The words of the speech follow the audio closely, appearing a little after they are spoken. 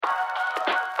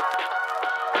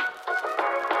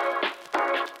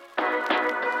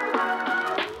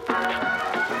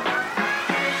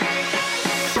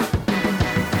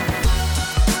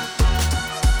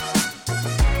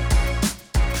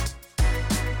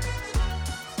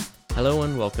Hello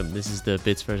and welcome. This is the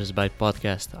Bits vs. Byte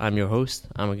podcast. I'm your host,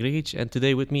 Amar Grigic, and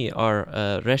today with me are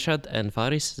Reshad and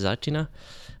Faris Zacina.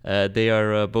 They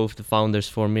are both the founders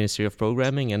for Ministry of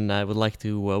Programming, and I would like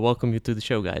to welcome you to the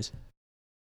show, guys.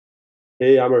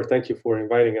 Hey, Amar, thank you for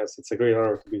inviting us. It's a great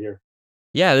honor to be here.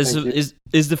 Yeah, this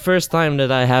is the first time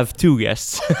that I have two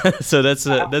guests, so that's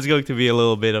going to be a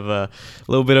little bit of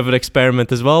an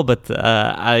experiment as well. But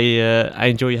I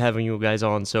enjoy having you guys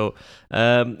on. So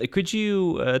could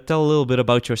you tell a little bit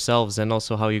about yourselves and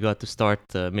also how you got to start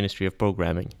the Ministry of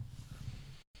Programming?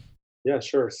 Yeah,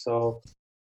 sure. So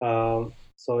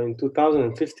in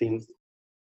 2015,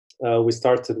 we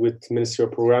started with Ministry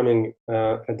of Programming.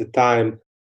 At the time,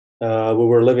 we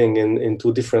were living in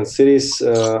two different cities.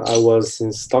 I was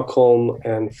in Stockholm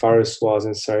and Faris was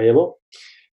in Sarajevo,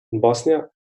 in Bosnia.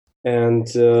 And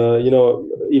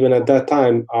even at that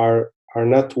time, our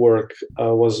network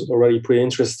was already pretty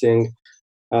interesting.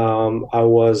 I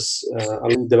was a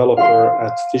lead developer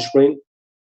at Fishbrain,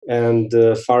 and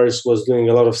Faris was doing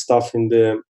a lot of stuff in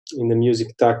the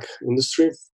music tech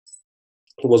industry.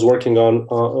 He was working on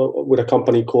with a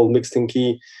company called Mixed in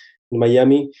Key in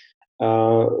Miami.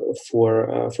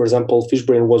 For example,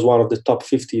 Fishbrain was one of the top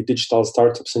 50 digital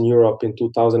startups in Europe in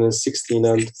 2016,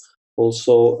 and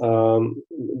also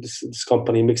this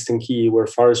company Mixed in Key, where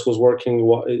Faris was working,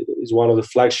 is one of the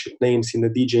flagship names in the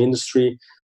DJ industry.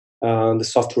 The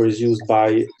software is used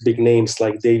by big names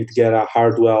like David Guetta,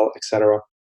 Hardwell, etc.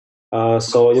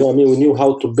 We knew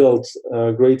how to build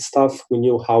great stuff. We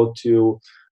knew how to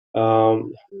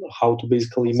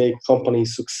basically make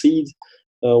companies succeed.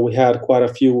 We had quite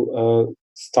a few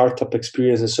startup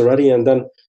experiences already, and then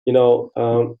it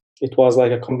was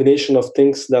like a combination of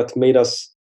things that made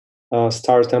us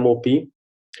start MOP.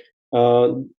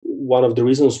 One of the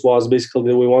reasons was basically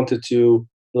that we wanted to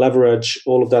leverage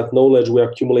all of that knowledge we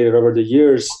accumulated over the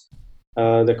years,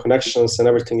 the connections and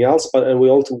everything else, and we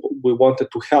wanted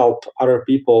to help other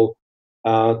people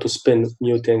to spin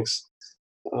new things.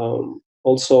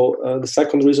 The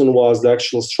second reason was the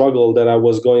actual struggle that I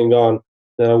was going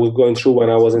through when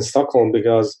I was in Stockholm,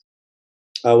 because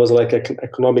I was like an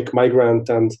economic migrant,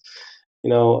 and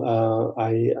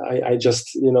I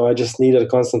just needed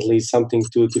constantly something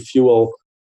to fuel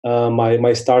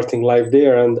my starting life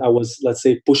there, and I was, let's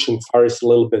say, pushing Faris a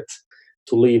little bit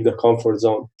to leave the comfort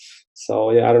zone.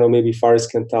 So yeah, I don't know, maybe Faris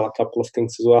can tell a couple of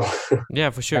things as well. Yeah,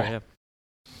 for sure.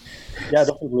 Yeah,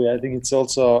 definitely. I think it's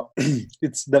also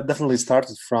definitely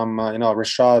started from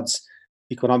Reshad's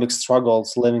economic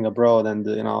struggles living abroad and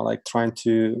trying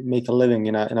to make a living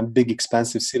in a big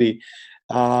expensive city.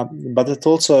 But it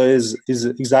also is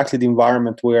exactly the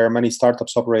environment where many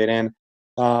startups operate in.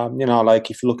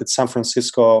 Like if you look at San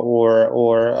Francisco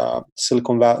or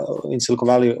Silicon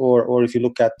Valley, or if you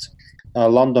look at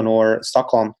London or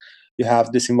Stockholm, you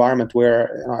have this environment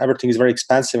where everything is very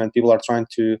expensive and people are trying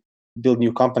to build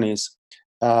new companies.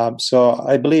 So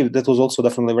I believe that was also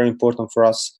definitely very important for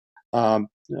us. That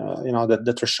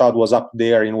Reshad was up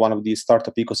there in one of these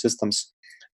startup ecosystems,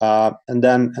 and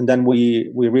then we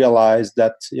realized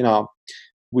that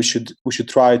we should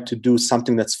try to do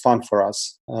something that's fun for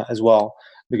us as well,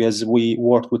 because we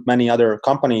worked with many other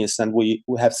companies and we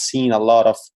have seen a lot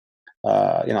of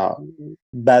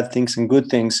bad things and good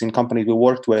things in companies we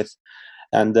worked with.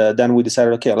 And then we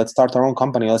decided, okay, let's start our own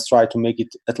company. Let's try to make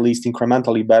it at least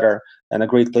incrementally better and a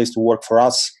great place to work for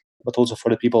us, but also for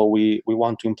the people we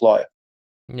want to employ.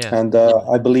 Yeah. And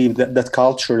I believe that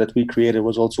culture that we created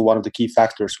was also one of the key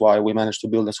factors why we managed to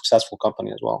build a successful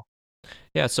company as well.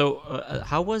 Yeah. So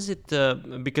how was it?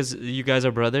 Because you guys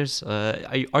are brothers.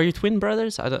 Are you twin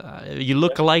brothers? You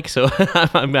look alike, so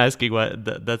I'm asking.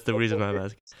 That's the reason I'm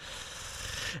asking.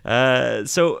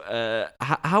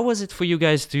 How was it for you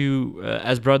guys to,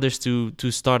 as brothers,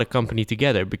 to start a company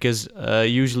together? Because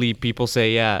usually people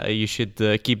say, yeah, you should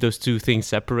keep those two things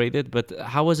separated. But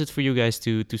how was it for you guys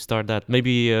to start that?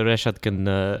 Maybe Reshad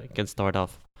can start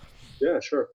off. Yeah,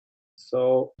 sure.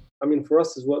 So, I mean, for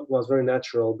us, it was very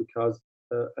natural because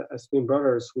as twin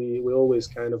brothers, we always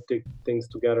kind of did things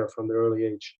together from the early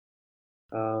age.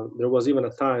 There was even a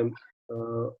time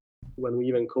when we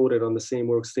even coded on the same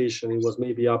workstation. It was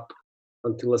maybe up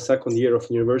until the second year of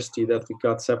university that we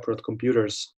got separate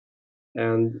computers.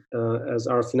 And as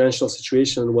our financial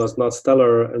situation was not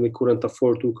stellar and we couldn't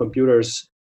afford two computers,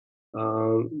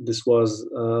 this was,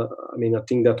 a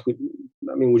thing that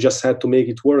we just had to make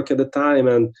it work at the time.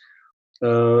 And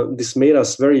this made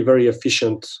us very, very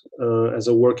efficient as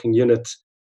a working unit.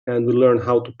 And we learned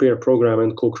how to pair program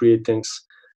and co-create things.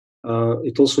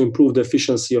 it also improved the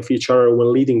efficiency of each other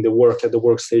when leading the work at the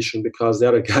workstation, because the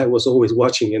other guy was always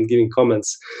watching and giving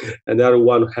comments, and the other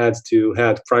one had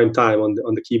prime time on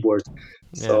the keyboard.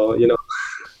 So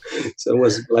so it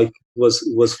was like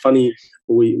was funny.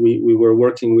 We were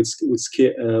working with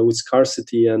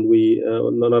scarcity, and we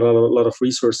not a lot of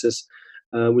resources.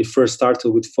 We first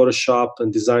started with Photoshop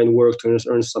and design work to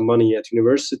earn some money at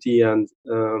university, and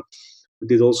we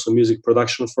did also music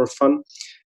production for fun.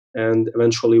 And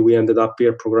eventually we ended up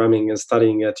peer programming and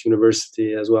studying at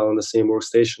university as well on the same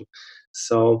workstation.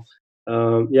 So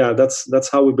that's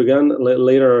how we began.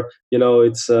 Later, it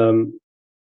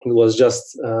was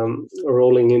just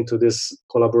rolling into this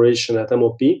collaboration at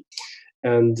MOP,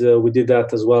 and we did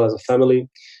that as well as a family.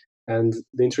 And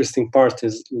the interesting part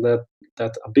is that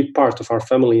a big part of our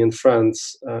family and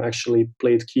friends actually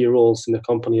played key roles in the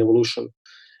company evolution.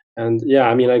 And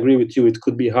I agree with you. It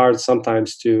could be hard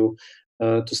sometimes to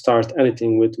start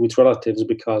anything with relatives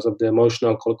because of the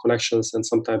emotional connections, and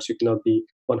sometimes you cannot be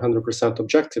 100%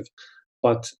 objective.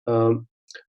 But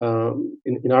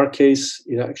in our case,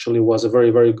 it actually was a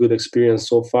very, very good experience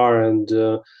so far, and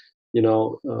it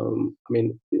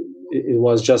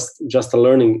was just a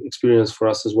learning experience for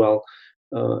us as well.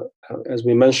 As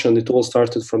we mentioned, it all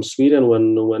started from Sweden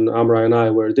when Amra and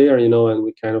I were there, and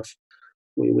we kind of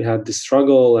we had this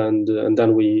struggle, and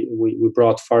then we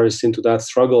brought Faris into that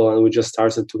struggle, and we just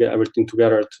started to get everything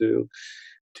together to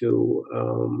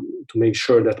make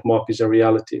sure that MOP is a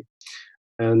reality.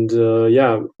 And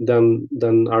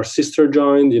then our sister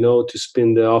joined, to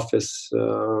spin the office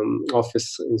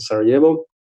in Sarajevo.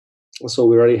 So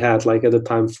we already had, like, at the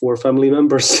time, 4 family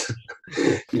members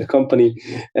in the company,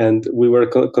 and we were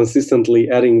consistently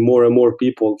adding more and more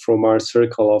people from our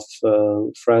circle of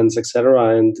friends,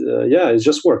 etc. And it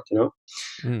just worked,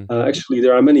 Actually,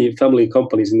 there are many family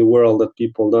companies in the world that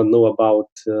people don't know about,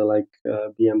 like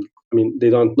BMW. I mean, they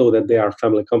don't know that they are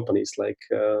family companies. Like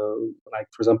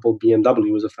for example,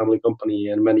 BMW is a family company,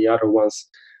 and many other ones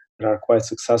that are quite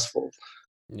successful.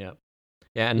 Yeah.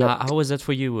 And how was that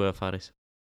for you, Faris?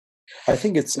 I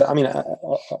think it's,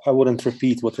 I wouldn't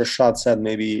repeat what Rashad said.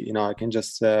 Maybe, I can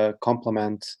just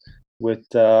complement with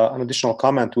an additional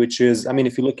comment, which is,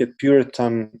 if you look at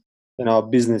Puritan,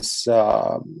 business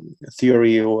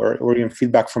theory or even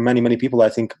feedback from many, many people, I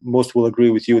think most will agree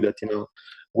with you that,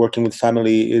 working with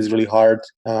family is really hard.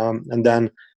 And then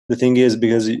the thing is,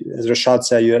 because as Rashad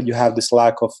said, you have this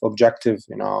lack of objective,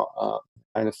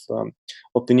 kind of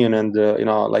opinion, and,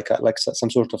 like some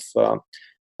sort of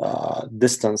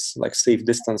distance, like safe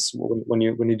distance when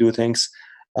you do things,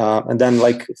 and then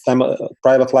like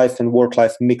private life and work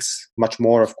life mix much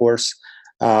more, of course.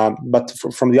 But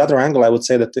from the other angle, I would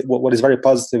say that what is very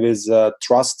positive is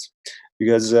trust,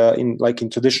 because in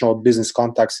traditional business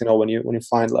context, when you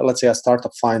find, let's say, a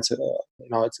startup finds it's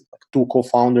like 2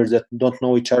 co-founders that don't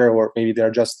know each other, or maybe they're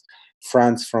just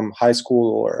friends from high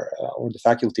school or the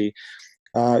faculty.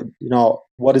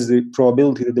 What is the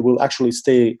probability that they will actually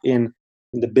stay in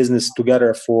the business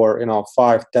together for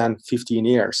 5, 10, 15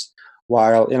 years,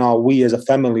 while we as a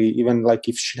family, even like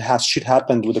if shit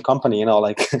happened with the company,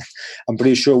 like I'm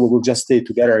pretty sure we will just stay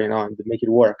together, and make it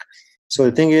work. So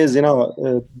the thing is,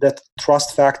 that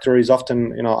trust factor is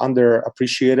often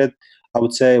underappreciated, I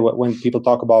would say, when people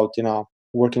talk about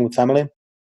working with family,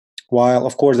 while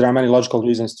of course there are many logical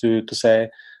reasons to say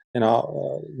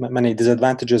many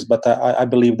disadvantages, but I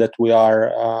believe that we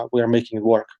are making it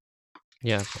work.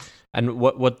 Yeah. And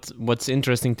what's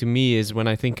interesting to me is when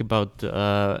I think about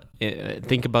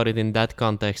it in that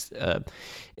context,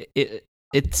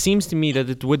 it seems to me that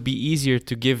it would be easier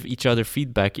to give each other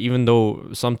feedback, even though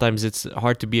sometimes it's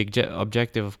hard to be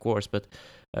objective, of course. But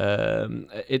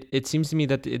it seems to me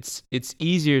that it's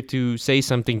easier to say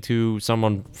something to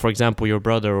someone, for example, your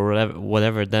brother or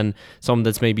whatever, than someone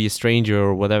that's maybe a stranger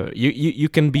or whatever. You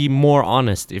can be more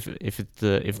honest if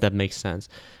that makes sense.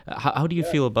 How do you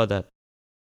feel about that?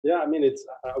 Yeah,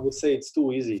 I would say it's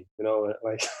too easy,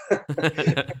 like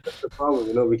that's the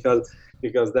problem,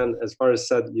 because then, as far as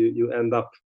said, you end up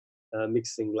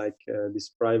mixing like this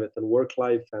private and work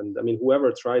life, and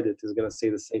whoever tried it is gonna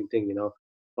say the same thing,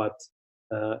 but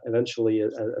eventually,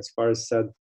 as far as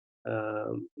said,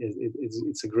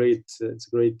 it's a great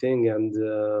thing. And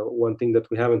one thing that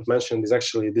we haven't mentioned is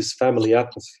actually this family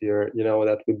atmosphere,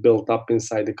 that we built up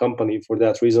inside the company for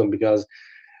that reason, because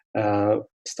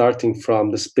starting from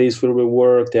the space where we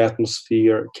work, the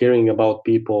atmosphere, caring about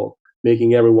people,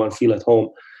 making everyone feel at home.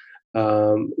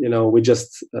 We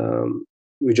just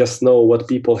we just know what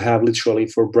people have literally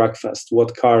for breakfast,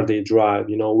 what car they drive,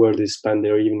 where they spend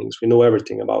their evenings. We know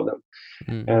everything about them.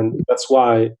 And that's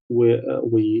why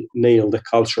we nail the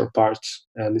culture part,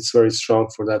 and it's very strong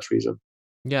for that reason.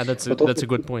 Yeah, that's a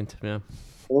good point. Yeah.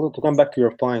 To come back to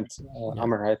your point,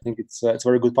 Amr, I think it's a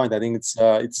very good point. I think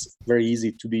it's very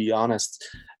easy to be honest,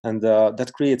 and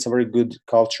that creates a very good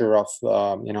culture of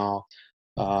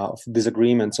of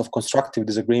disagreements, of constructive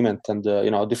disagreement, and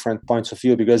different points of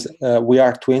view. Because we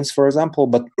are twins, for example,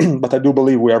 but but I do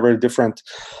believe we are very different.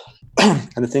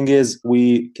 And the thing is,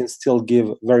 we can still give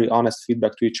very honest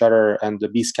feedback to each other and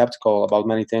be skeptical about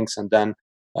many things, and then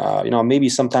maybe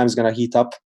sometimes gonna heat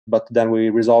up, but then we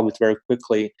resolve it very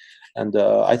quickly. And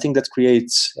I think that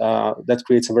creates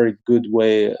a very good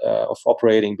way of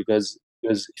operating, because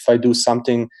if I do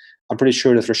something, I'm pretty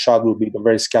sure that Rashad will be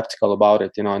very skeptical about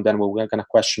it, and then we're going to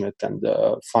question it and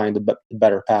find a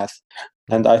better path.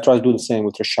 And I try to do the same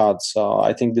with Rashad. So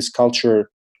I think this culture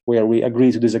where we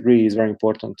agree to disagree is very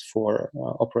important for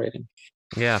operating.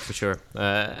 Yeah, for sure.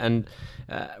 And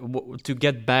to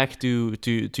get back to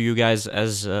you guys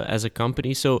as a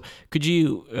company, so could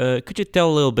you tell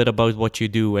a little bit about what you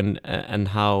do and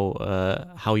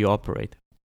how you operate?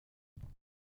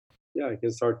 Yeah, I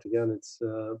can start again. It's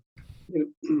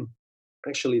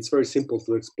actually it's very simple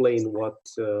to explain what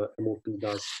MOP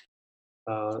does.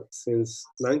 Since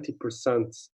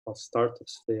 90% of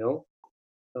startups fail,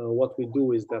 what we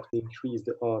do is that we increase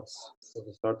the odds of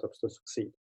the startups to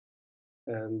succeed.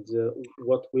 And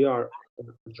what we are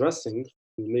addressing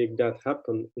to make that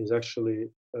happen is actually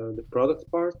the product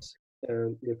part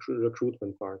and the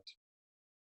recruitment part.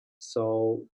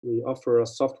 So we offer a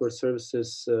software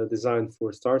services designed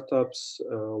for startups,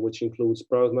 which includes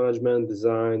product management,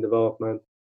 design, development.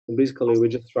 And basically, we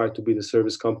just try to be the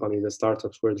service company that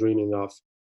startups were dreaming of.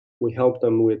 We help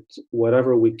them with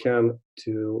whatever we can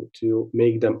to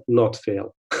make them not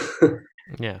fail.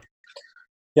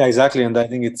 Yeah, exactly. And I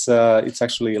think it's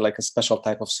actually like a special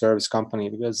type of service company,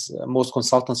 because most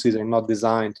consultancies are not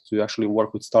designed to actually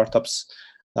work with startups.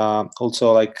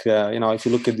 Also, if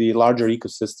you look at the larger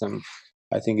ecosystem,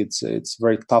 I think it's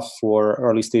very tough for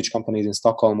early stage companies in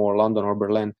Stockholm or London or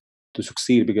Berlin to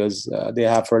succeed, because they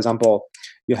have, for example,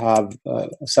 you have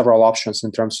several options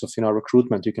in terms of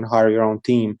recruitment. You can hire your own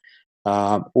team,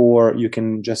 or you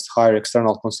can just hire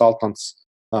external consultants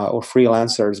or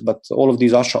freelancers. But all of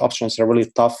these options are really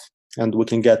tough, and we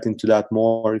can get into that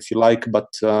more if you like. But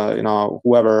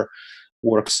whoever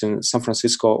works in San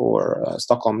Francisco or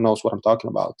Stockholm knows what I'm talking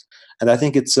about. And I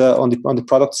think it's on the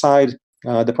product side.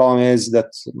 The problem is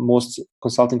that most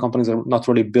consulting companies are not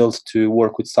really built to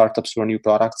work with startups or new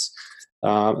products.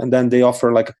 And then they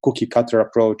offer like a cookie cutter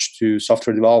approach to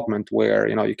software development, where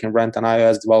you can rent an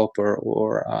iOS developer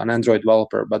or an Android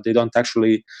developer, but they don't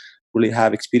actually really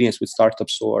have experience with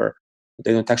startups, or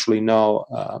they don't actually know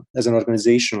as an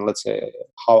organization, let's say,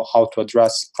 how to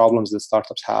address problems that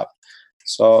startups have.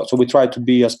 So we try to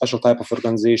be a special type of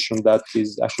organization that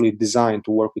is actually designed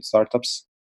to work with startups,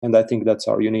 and I think that's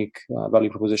our unique value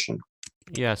proposition.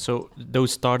 Yeah. So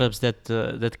those startups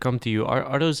that come to you,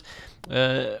 are those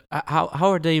how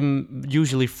are they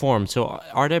usually formed? So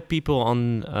are there people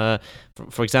on,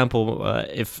 for example,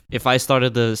 if I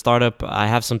started a startup, I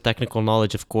have some technical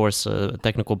knowledge, of course,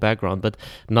 technical background, but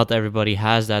not everybody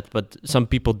has that. But some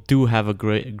people do have a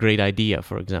great idea,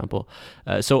 for example.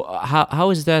 So how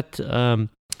is that?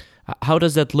 How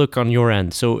does that look on your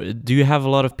end? So do you have a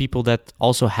lot of people that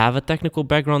also have a technical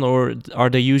background, or are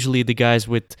they usually the guys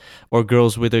with or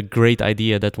girls with a great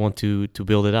idea that want to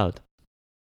build it out?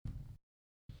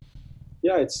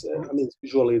 Yeah, it's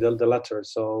usually the latter.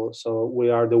 So we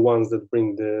are the ones that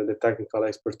bring the technical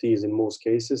expertise in most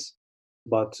cases,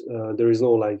 but there is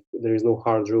no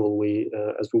hard rule. We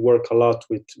as we work a lot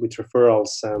with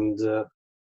referrals and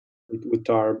with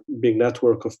our big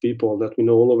network of people that we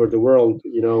know all over the world,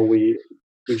 we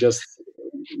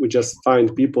just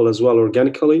find people as well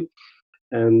organically,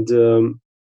 and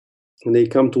they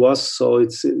come to us. So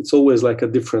it's always like a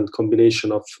different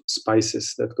combination of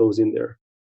spices that goes in there.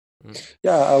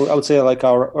 Yeah, I would say like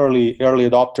our early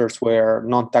adopters were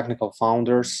non-technical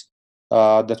founders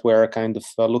that were kind of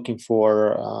looking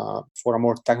for a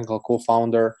more technical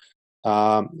co-founder.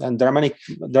 And there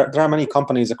are many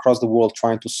companies across the world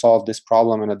trying to solve this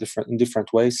problem in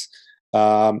different ways,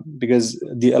 because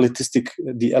the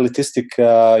elitistic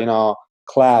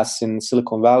class in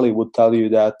Silicon Valley would tell you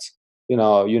that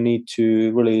you need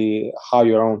to really hire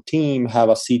your own team, have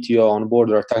a CTO on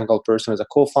board or a technical person as a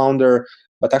co-founder.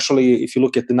 But actually, if you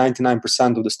look at the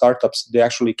 99% of the startups, they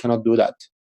actually cannot do that,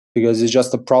 because it's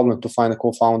just a problem to find a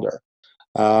co-founder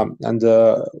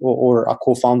or a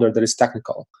co-founder that is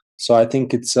technical. So I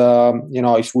think it's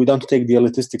if we don't take the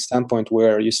elitistic standpoint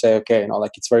where you say, okay,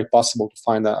 like it's very possible to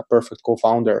find a perfect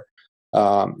co-founder,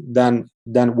 then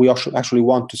we actually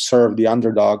want to serve the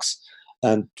underdogs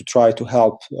and to try to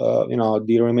help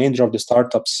the remainder of the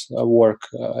startups work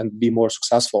and be more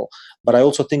successful. But I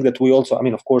also think that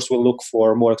of course, we'll look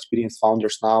for more experienced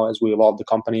founders now as we evolve the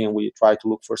company, and we try to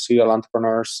look for serial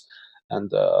entrepreneurs, and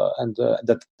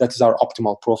that is our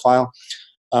optimal profile.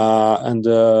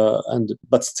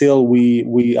 But still,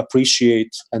 we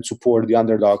appreciate and support the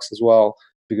underdogs as well,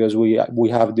 because we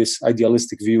have this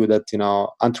idealistic view that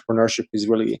entrepreneurship is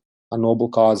really a noble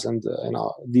cause, and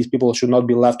these people should not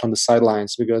be left on the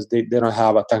sidelines because they don't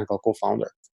have a technical co-founder.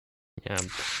 Yeah.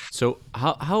 So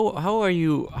how are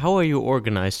you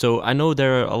organized? So I know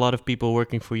there are a lot of people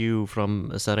working for you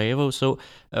from Sarajevo. So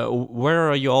where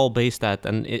are you all based at?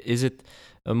 And is it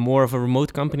more of a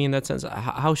remote company in that sense?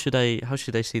 How should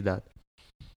I see that?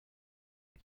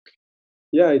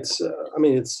 Yeah, it's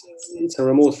a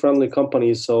remote friendly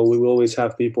company, so we will always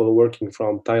have people working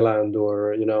from Thailand,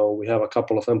 or we have a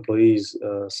couple of employees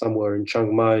somewhere in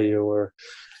Chiang Mai, or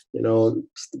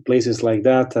places like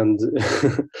that. And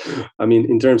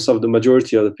in terms of the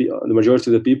majority of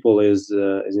the people is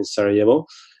in Sarajevo.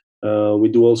 We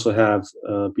do also have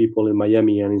people in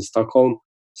Miami and in Stockholm,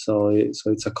 so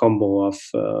it's a combo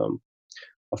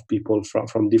of people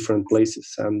from different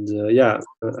places. And as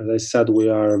I said, we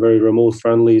are very remote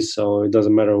friendly, so it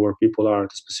doesn't matter where people are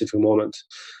at a specific moment.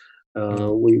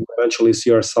 We eventually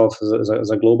see ourselves as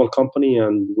a global company,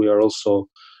 and we are also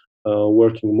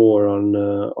working more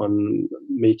on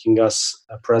making us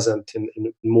present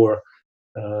in more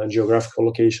geographical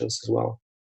locations as well.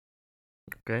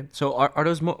 Okay, so are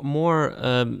those more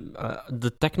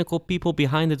the technical people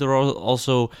behind it, or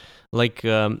also like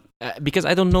because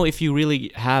I don't know if you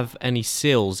really have any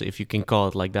sales, if you can call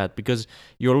it like that, because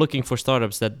you're looking for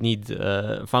startups that need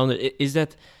founders.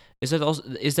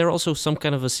 Is there also some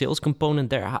kind of a sales component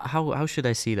there? How should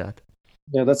I see that?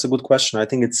 Yeah, that's a good question. I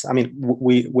think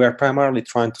we are primarily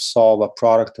trying to solve a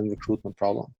product and recruitment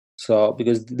problem. So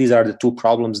because these are the two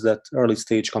problems that early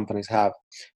stage companies have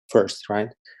first, right?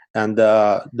 And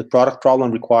the product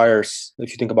problem requires,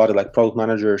 if you think about it, like product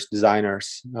managers,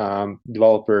 designers,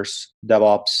 developers,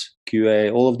 DevOps,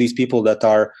 QA, all of these people that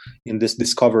are in this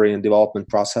discovery and development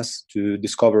process to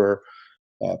discover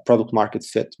product market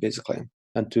fit, basically,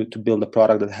 and to build a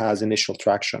product that has initial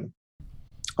traction.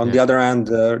 On the other hand,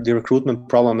 the recruitment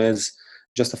problem is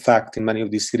just a fact. In many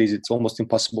of these cities, it's almost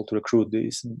impossible to recruit.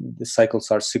 The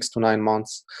cycles are 6 to 9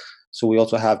 months. So we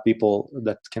also have people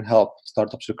that can help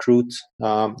startups recruit,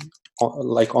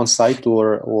 like on site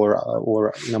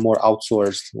or in a more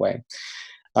outsourced way.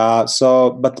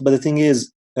 But the thing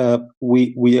is,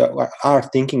 we are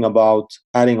thinking about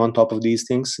adding on top of these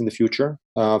things in the future.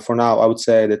 For now, I would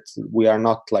say that we are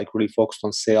not like really focused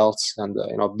on sales and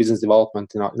business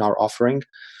development in our offering.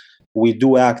 We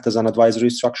do act as an advisory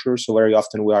structure, so very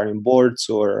often we are in boards,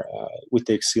 or we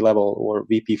take C-level or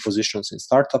VP positions in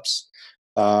startups.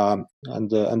 And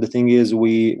the thing is,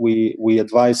 we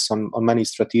advise on many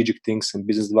strategic things in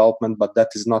business development, but that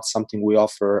is not something we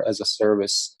offer as a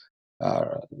service.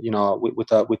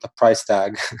 With a price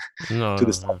tag to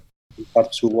the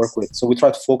startups we work with. So we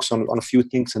try to focus on a few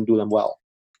things and do them well.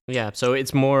 Yeah, so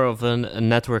it's more of a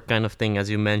network kind of thing, as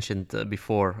you mentioned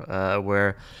before,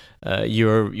 where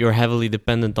you're heavily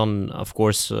dependent on, of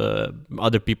course,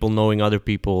 other people knowing other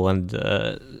people, and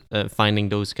finding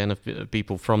those kind of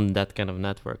people from that kind of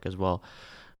network as well.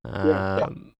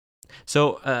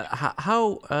 So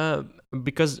how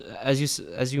because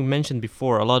as you mentioned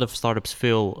before, a lot of startups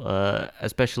fail,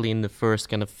 especially in the first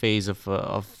kind of phase of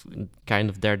kind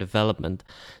of their development.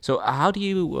 So how do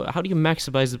you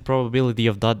maximize the probability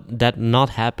of that not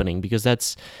happening? Because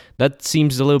that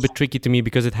seems a little bit tricky to me,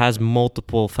 because it has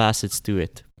multiple facets to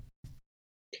it.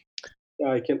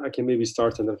 Yeah, I can maybe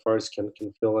start, and then Faris can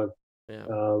fill in.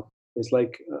 Yeah. It's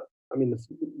like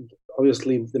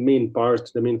obviously the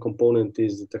main component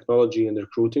is the technology and the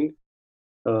recruiting.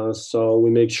 So we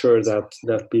make sure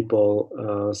that people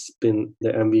spin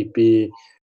the MVP,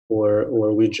 or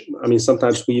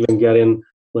sometimes we even get in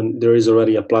when there is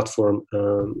already a platform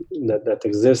that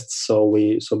exists. So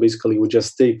basically we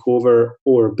just take over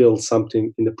or build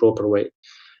something in the proper way,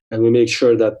 and we make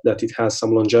sure that it has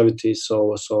some longevity.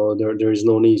 So there is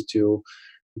no need to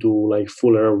do like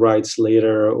fuller rights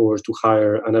later, or to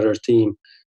hire another team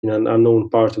in an unknown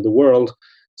part of the world.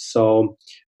 So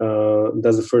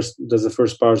that's the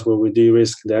first part, where we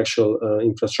de-risk the actual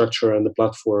infrastructure and the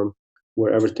platform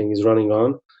where everything is running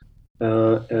on.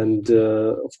 And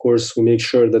of course, we make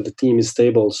sure that the team is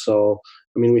stable. So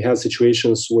we had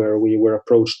situations where we were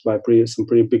approached by some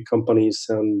pretty big companies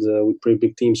and with pretty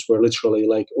big teams where literally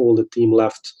like all the team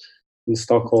left in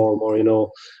Stockholm, or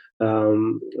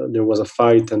there was a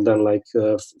fight and then like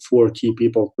 4 key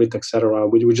people quit, etc.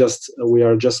 We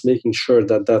are just making sure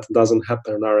that that doesn't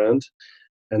happen on our end,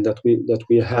 and that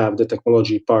we have the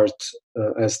technology part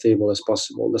as stable as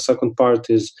possible. The second part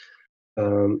is,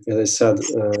 as I said,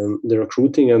 the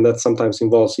recruiting, and that sometimes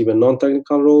involves even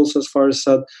non-technical roles, as far as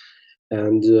said.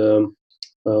 And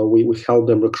we help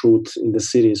them recruit in the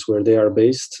cities where they are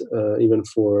based, even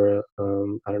for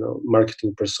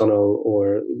marketing personnel,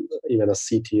 or even a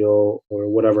CTO, or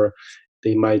whatever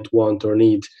they might want or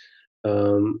need,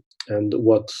 and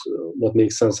what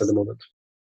makes sense at the moment.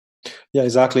 Yeah,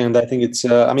 exactly. And I think it's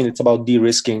about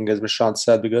de-risking, as Rashad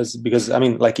said, because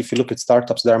like if you look at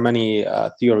startups, there are many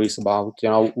theories about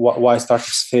why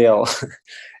startups fail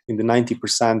in the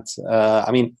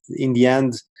 90%. In the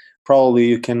end, probably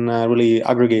you can really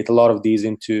aggregate a lot of these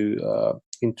into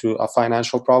a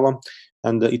financial problem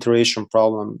and the iteration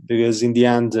problem, because in the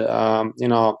end,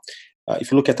 if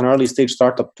you look at an early stage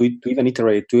startup, to even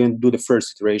iterate, to even do the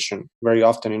first iteration, very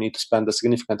often you need to spend a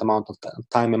significant amount of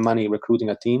time and money recruiting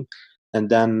a team, and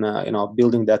then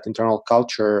building that internal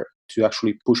culture to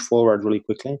actually push forward really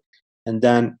quickly. And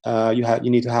then you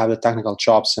need to have the technical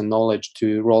chops and knowledge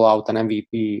to roll out an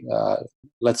MVP,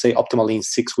 let's say optimally in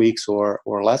 6 weeks or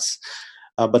less.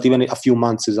 But even a few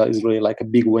months is really like a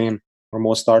big win for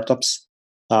most startups.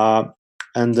 But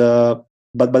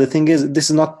the thing is, this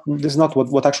is not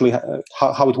what actually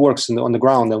how it works on the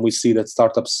ground. And we see that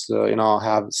startups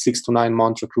have 6 to 9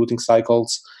 month recruiting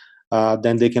cycles.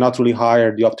 Then they cannot really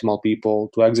hire the optimal people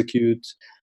to execute.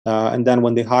 And then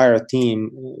when they hire a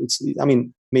team,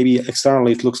 maybe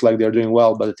externally it looks like they're doing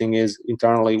well, but the thing is,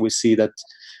 internally we see that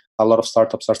a lot of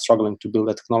startups are struggling to build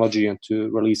the technology and to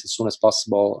release as soon as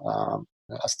possible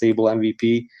a stable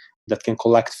MVP that can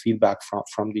collect feedback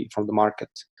from the market.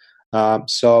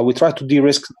 So we try to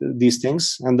de-risk these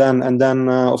things, and then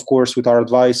of course, with our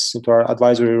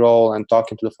advisory role and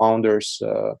talking to the founders,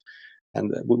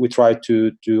 and we try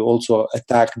to also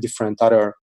attack different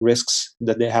other risks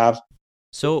that they have.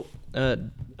 So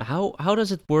how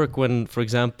does it work when, for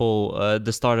example,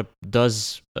 the startup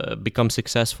does become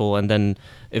successful, and then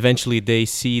eventually they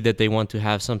see that they want to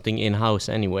have something in-house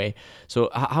anyway? So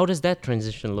how does that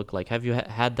transition look like? Have you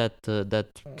had that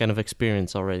kind of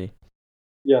experience already?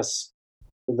 Yes,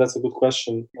 that's a good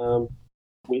question.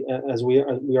 We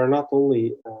are not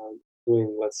only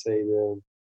doing, let's say, the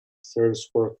service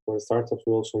work for startups,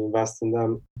 we also invest in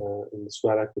them in the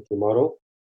sweat equity model.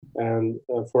 And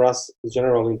for us, it's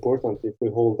generally important, if we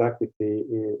hold equity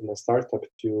in a startup,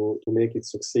 to make it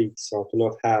succeed. So to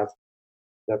not have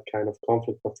that kind of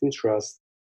conflict of interest,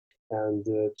 and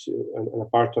a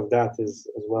part of that is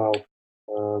as well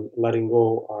letting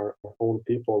go our own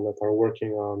people that are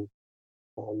working on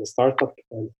the startup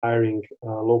and hiring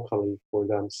locally for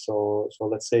them. So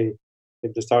let's say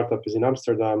if the startup is in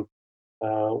Amsterdam,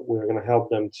 we're going to help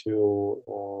them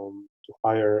to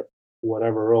hire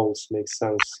whatever roles make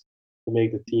sense to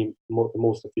make the team the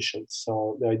most efficient.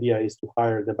 So the idea is to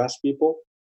hire the best people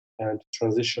and to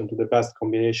transition to the best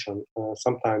combination.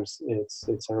 Sometimes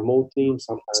it's a remote team,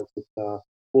 sometimes it's a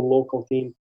full local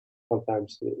team,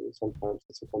 sometimes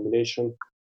it's a combination.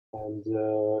 And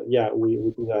we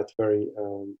do that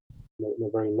in a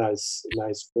very nice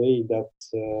way that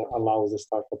allows the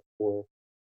startup for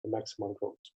the maximum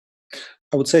growth.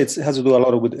 I would say it has to do a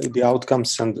lot with the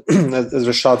outcomes, and as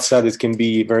Rashad said, it can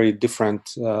be very different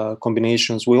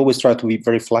combinations. We always try to be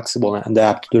very flexible and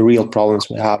adapt to the real problems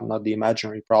we have, not the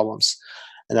imaginary problems.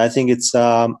 And I think it's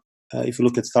if you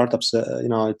look at startups,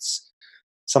 it's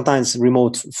sometimes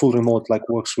full remote like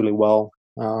works really well,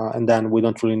 and then we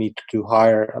don't really need to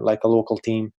hire like a local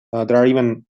team. There are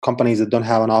even companies that don't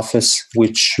have an office,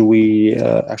 which we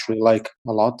actually like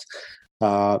a lot.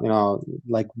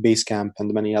 Like Basecamp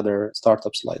and many other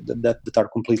startups like that are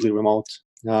completely remote.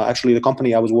 Actually, the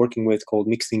company I was working with called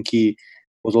Mixed in Key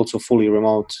was also fully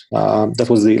remote. That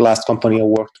was the last company I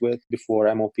worked with before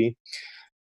MOP.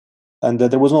 And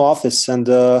there was no office, and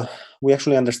we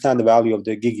actually understand the value of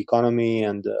the gig economy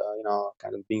and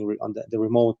kind of being on the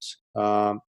remote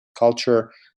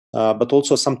culture. But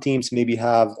also some teams maybe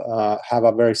have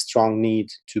a very strong need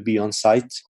to be on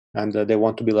site, and they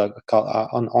want to be like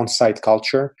an on-site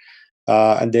culture,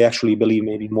 and they actually believe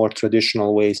maybe more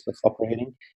traditional ways of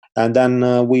operating. And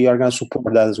then we are going to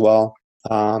support that as well.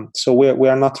 So we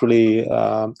are not really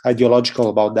ideological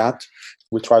about that.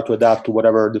 We try to adapt to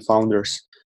whatever the founders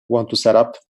want to set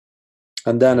up.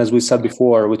 And then, as we said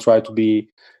before, we try to be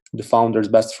the founder's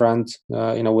best friend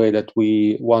in a way that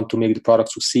we want to make the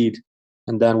product succeed.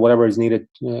 and then whatever is needed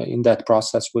in that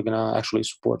process, we're gonna actually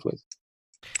support with.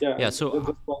 Yeah. So just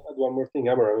add one more thing,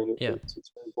 Amr. I mean,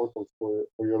 it's very important for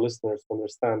your listeners to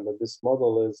understand that this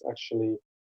model is actually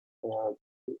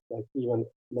like even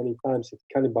many times it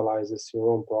cannibalizes your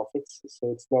own profits.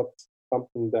 So it's not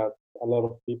something that a lot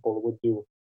of people would do.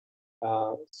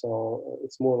 So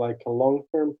it's more like a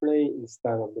long-term play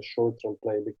instead of the short-term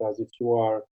play, because if you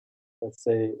are, let's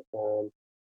say,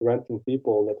 renting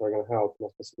people that are going to help in a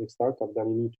specific startup,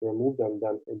 then you need to remove them,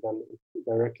 then it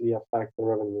directly affect the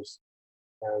revenues.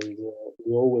 And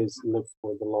we always look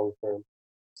for the long term.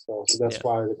 So that's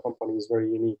why the company is very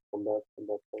unique from that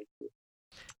point of view.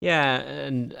 Yeah,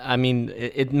 and I mean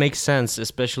it makes sense,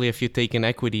 especially if you take an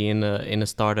equity in a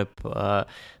startup,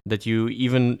 that you,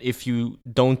 even if you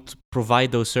don't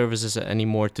provide those services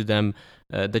anymore to them,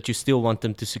 that you still want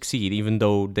them to succeed, even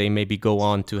though they maybe go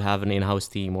on to have an in-house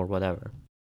team or whatever.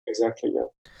 Exactly. Yeah.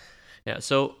 Yeah.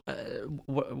 So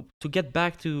to get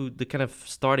back to the kind of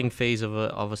starting phase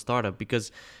of a startup,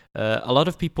 because a lot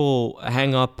of people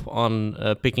hang up on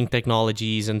picking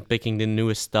technologies and picking the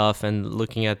newest stuff and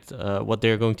looking at what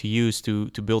they're going to use to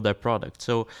build their product.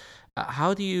 So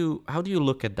how do you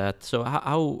look at that? So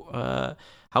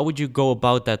how would you go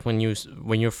about that when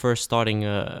you're first starting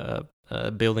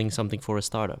building something for a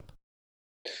startup?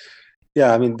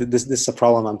 Yeah, I mean, this is a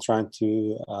problem I'm trying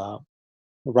to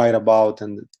write about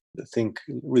and think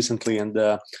recently, and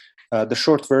the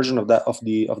short version of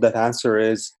that answer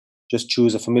is just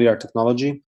choose a familiar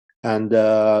technology and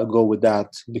go with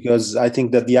that, because I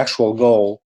think that the actual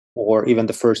goal, or even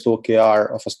the first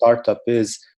OKR of a startup,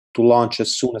 is to launch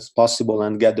as soon as possible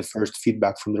and get the first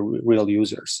feedback from the real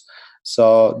users.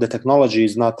 So the technology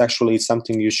is not actually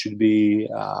something you should be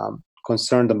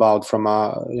concerned about from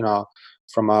a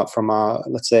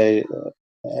let's say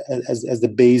as the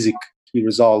basic key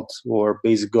result or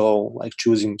basic goal, like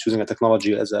choosing a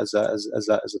technology as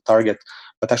a target.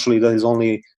 But actually that is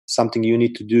only something you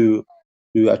need to do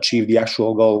to achieve the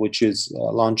actual goal, which is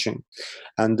launching.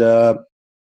 And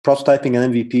prototyping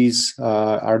and MVPs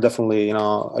are definitely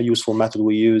a useful method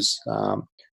we use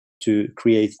to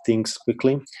create things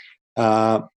quickly.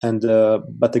 But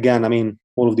again, I mean,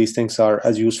 all of these things are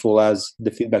as useful as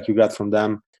the feedback you get from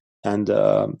them. And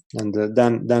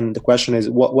then the question is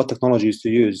what technologies to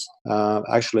use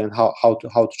actually, and how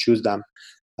to choose them.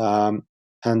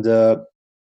 And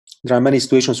there are many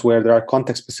situations where there are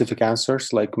context specific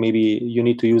answers, like maybe you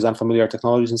need to use unfamiliar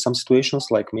technologies in some situations,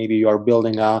 like maybe you are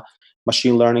building a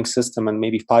machine learning system and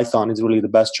maybe Python is really the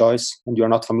best choice and you're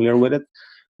not familiar with it.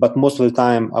 But most of the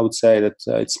time, I would say that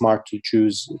it's smart to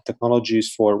choose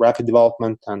technologies for rapid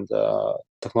development and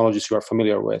technologies you are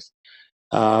familiar with.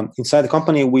 Inside the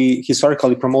company, we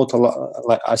historically promote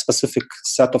a specific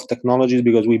set of technologies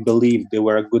because we believe they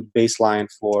were a good baseline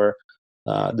for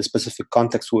the specific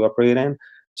context we operate in.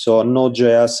 So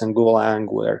Node.js and Golang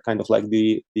were kind of like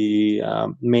the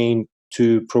main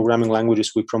two programming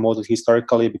languages we promoted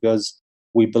historically, because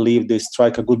we believe they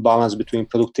strike a good balance between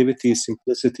productivity,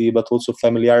 simplicity, but also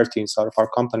familiarity inside of our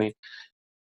company.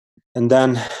 And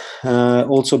then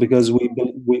also because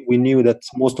we knew that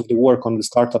most of the work on the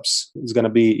startups is going to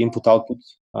be input output.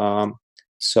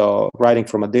 So writing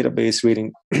from a database,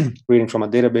 reading from a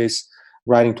database,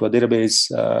 writing to a database,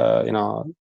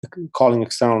 calling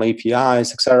external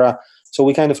APIs, etc. So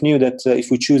we kind of knew that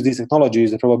if we choose these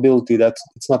technologies, the probability that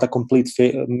it's not a complete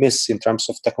miss in terms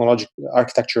of technological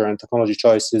architecture and technology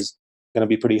choice is going to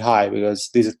be pretty high, because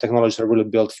these technologies are really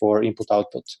built for input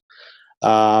output.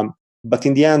 But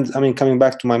in the end, I mean, coming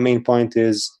back to my main point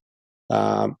is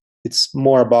it's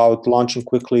more about launching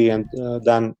quickly, and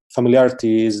then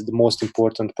familiarity is the most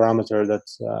important parameter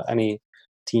that any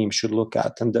team should look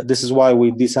at. And this is why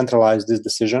we decentralize this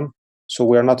decision. So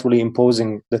we're not really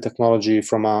imposing the technology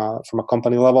from a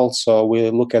company level. So we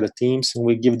look at the teams and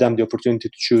we give them the opportunity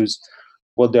to choose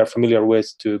what they're familiar with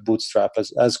to bootstrap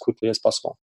as quickly as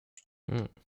possible. Mm.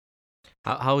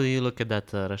 How do you look at that,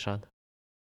 Rashad?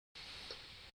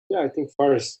 Yeah, I think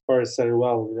Faris said it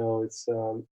well. It's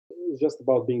just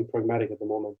about being pragmatic at the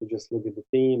moment. You just look at the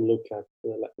team, look at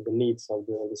the needs of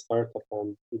the startup,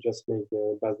 and you just make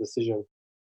the best decision.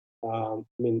 I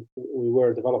mean, we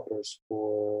were developers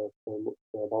for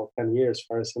about 10 years,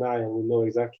 Faris and I, and we know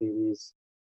exactly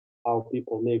how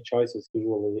people make choices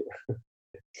usually.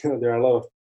 There are a lot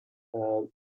of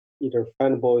either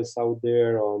fanboys out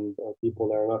there on people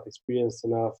that are not experienced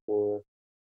enough, or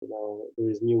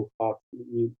there is new hot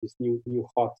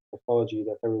technology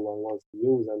that everyone wants to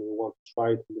use, and we want to try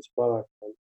it in this product.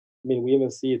 And I mean, we even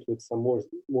see it with some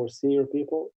more senior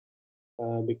people.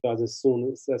 because as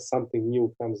soon as something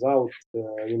new comes out,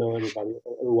 everyone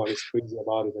is crazy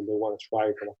about it and they want to try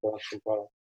it on a production product.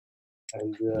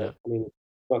 And I mean,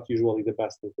 it's not usually the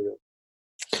best thing to do.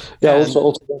 Yeah.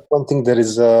 Also, one thing that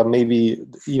is maybe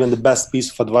even the best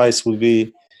piece of advice would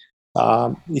be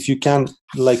if you can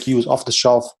use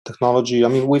off-the-shelf technology. I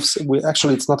mean, we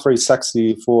actually, it's not very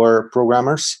sexy for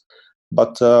programmers,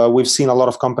 but we've seen a lot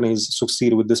of companies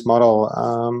succeed with this model.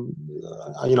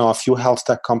 A few health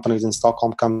tech companies in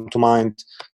Stockholm come to mind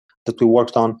that we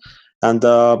worked on, and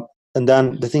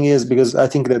then the thing is, because I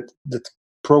think that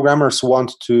programmers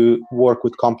want to work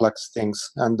with complex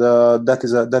things, and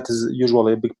that is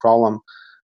usually a big problem.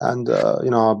 And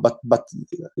but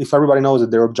if everybody knows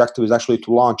that their objective is actually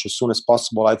to launch as soon as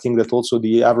possible, I think that also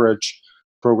the average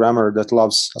programmer that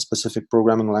loves a specific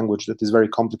programming language that is very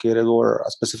complicated or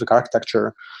a specific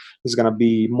architecture is going to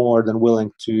be more than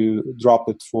willing to drop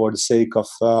it for the sake of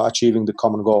achieving the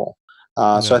common goal.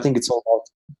 So I think it's all about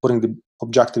putting the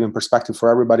objective in perspective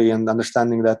for everybody and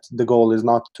understanding that the goal is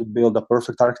not to build a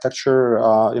perfect architecture,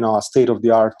 a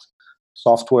state-of-the-art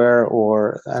software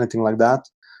or anything like that.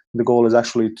 The goal is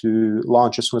actually to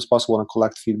launch as soon as possible and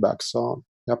collect feedback. So,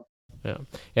 yep.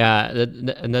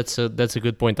 And that's a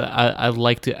good point. I'd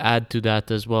like to add to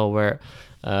that as well, where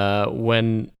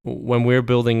when we're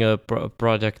building a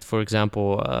project, for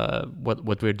example,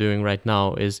 what we're doing right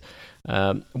now is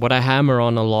what I hammer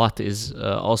on a lot is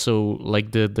also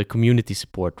like the community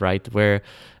support, right? Where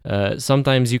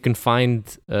sometimes you can find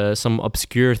some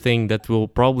obscure thing that will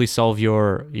probably solve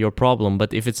your problem,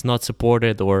 but if it's not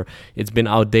supported or it's been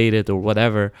outdated or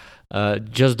whatever,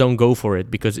 just don't go for it,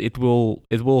 because it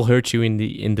will hurt you in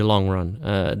the long run.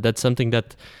 That's something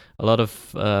that a lot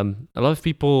of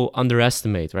people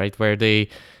underestimate, right? Where they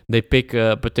pick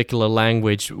a particular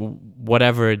language,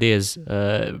 whatever it is,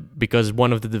 because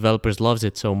one of the developers loves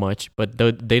it so much, but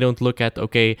they don't look at,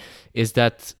 okay, is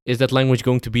that language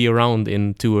going to be around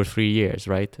in 2 or 3 years,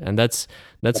 right? And that's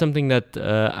something that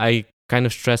I kind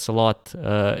of stress a lot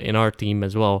in our team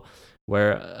as well,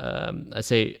 where I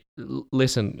say,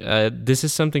 listen, this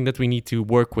is something that we need to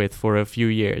work with for a few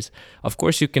years. Of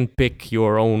course, you can pick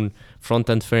your own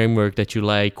front-end framework that you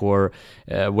like, or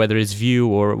whether it's Vue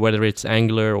or whether it's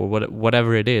Angular or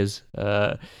whatever it is.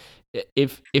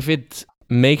 If it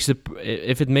makes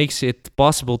it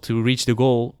possible to reach the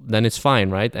goal, then it's fine,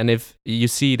 right? And if you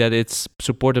see that it's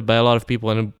supported by a lot of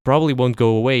people and it probably won't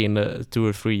go away in 2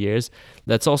 or 3 years,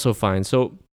 that's also fine.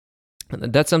 So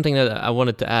that's something that I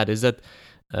wanted to add, is that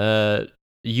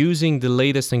using the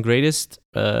latest and greatest,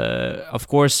 of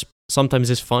course, sometimes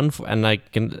is fun, and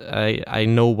I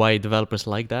know why developers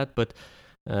like that, but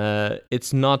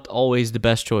it's not always the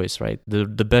best choice, right?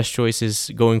 The best choice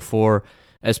is going for,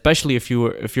 especially if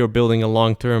you're building a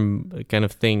long-term kind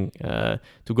of thing,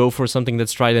 to go for something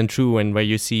that's tried and true, and where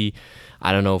you see,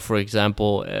 I don't know, for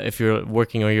example, if you're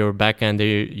working on your backend,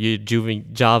 you're doing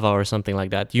Java or something like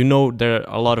that. There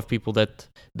are a lot of people that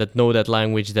know that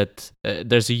language, that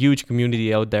there's a huge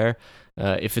community out there.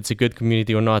 If it's a good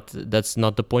community or not, that's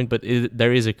not the point, but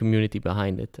there is a community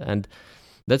behind it. And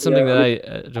that's something that I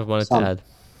just wanted to add.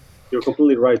 You're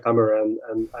completely right, Amer,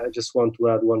 and I just want to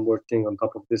add one more thing on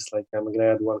top of this. Like, I'm going to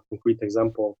add one concrete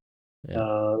example.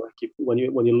 When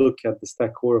you look at the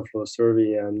Stack Overflow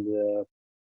survey and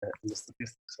the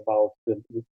statistics about the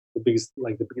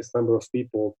biggest number of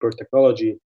people per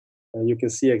technology, you can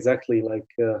see exactly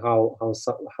how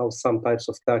some types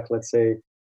of tech, let's say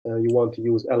you want to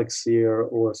use Elixir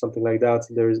or something like that,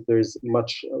 there's a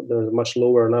much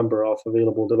lower number of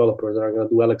available developers that are going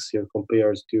to do Elixir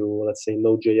compared to, let's say,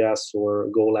 Node.js or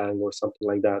Golang or something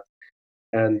like that.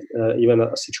 And even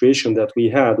a situation that we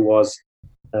had was,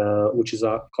 which is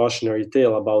a cautionary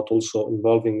tale about also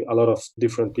involving a lot of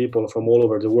different people from all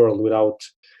over the world without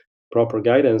proper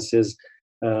guidance, is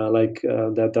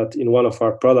that in one of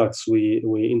our products we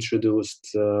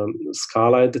introduced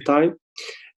Scala at the time.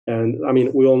 And I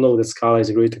mean, we all know that Scala is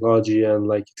a great technology, and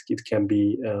it can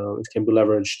be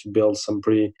leveraged to build some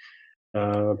pretty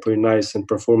nice and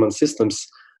performant systems.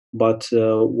 But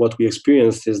what we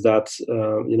experienced is that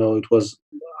it was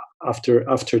after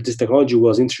this technology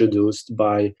was introduced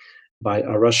by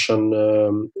a Russian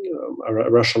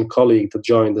colleague that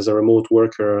joined as a remote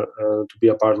worker to be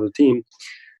a part of the team.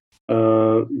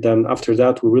 Then after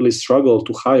that, we really struggled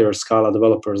to hire Scala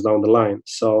developers down the line.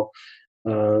 So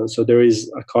there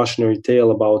is a cautionary tale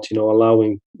about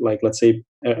allowing, let's say,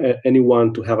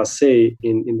 anyone to have a say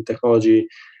in the technology,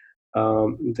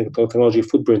 the technology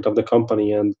footprint of the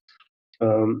company. And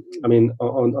I mean,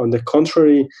 on the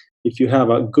contrary, if you have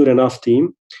a good enough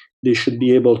team, they should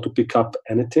be able to pick up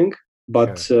anything.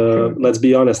 But let's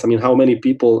be honest. I mean, how many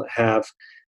people have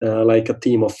like a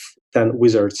team of 10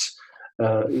 wizards.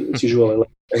 It's usually like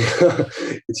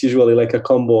it's usually like a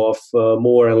combo of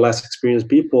more and less experienced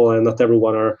people, and not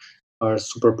everyone are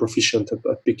super proficient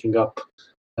at picking up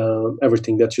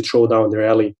everything that you throw down their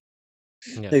alley.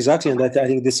 Yeah. Exactly, and I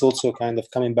think this also kind of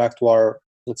coming back to our,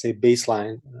 let's say,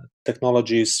 baseline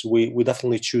technologies. We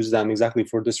definitely choose them exactly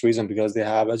for this reason, because they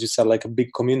have, as you said, like a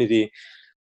big community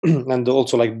and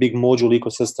also like big module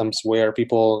ecosystems where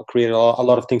people create a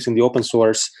lot of things in the open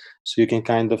source, so you can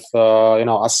kind of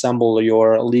assemble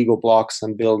your Lego blocks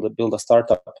and build a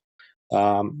startup.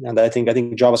 And I think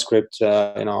JavaScript,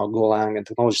 Golang, and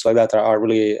technologies like that are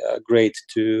really great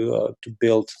to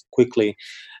build quickly.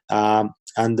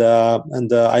 And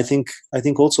I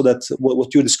think also that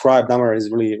what you described, Damar,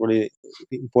 is really, really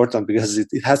important, because it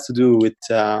has to do with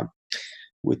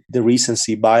the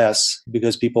recency bias,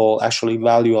 because people actually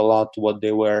value a lot what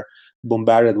they were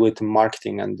bombarded with in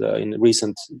marketing and in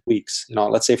recent weeks.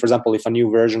 Let's say, for example, if a new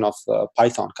version of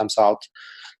Python comes out,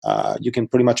 you can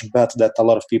pretty much bet that a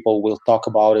lot of people will talk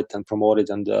about it and promote it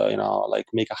and like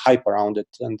make a hype around it.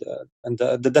 And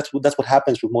that's what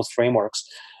happens with most frameworks.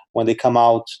 When they come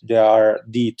out, they are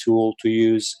the tool to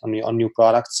use on new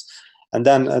products. And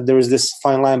then there is this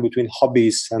fine line between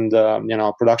hobbies and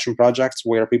production projects,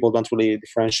 where people don't really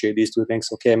differentiate these two things.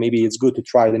 Okay, maybe it's good to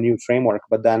try the new framework,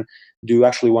 but then do you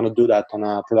actually want to do that on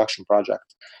a production project?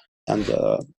 And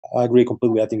I agree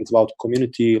completely. I think it's about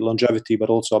community longevity, but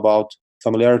also about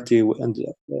familiarity. And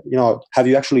have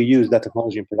you actually used that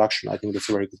technology in production? I think that's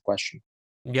a very good question.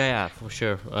 Yeah, for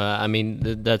sure. I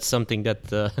mean, that's something that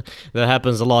that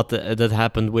happens a lot. That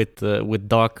happened with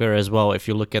Docker as well. If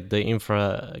you look at the in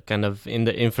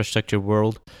the infrastructure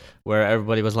world, where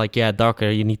everybody was like, "Yeah,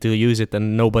 Docker, you need to use it,"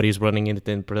 and nobody's running it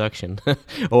in production,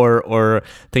 or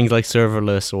things like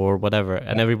serverless or whatever,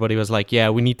 and everybody was like, "Yeah,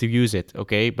 we need to use it."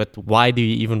 Okay, but why do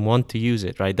you even want to use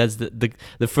it? Right? That's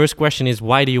the first question is,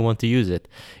 why do you want to use it?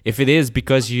 If it is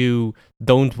because you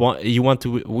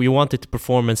want it to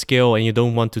perform and scale, and you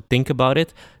don't want to think about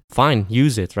it, fine,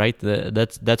 use it, right?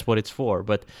 That's what it's for.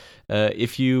 But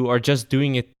if you are just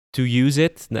doing it to use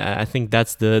it, I think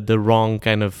that's the wrong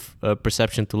kind of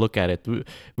perception to look at it.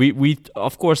 We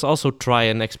of course also try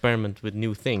and experiment with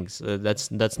new things. That's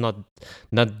not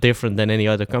different than any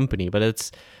other company, but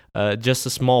it's just a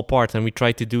small part, and we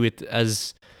try to do it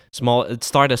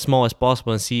start as small as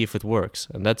possible and see if it works.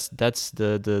 And that's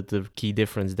the key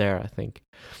difference there, I think.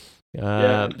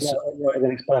 As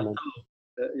an experiment.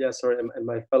 Sorry, and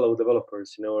my fellow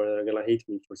developers, are gonna hate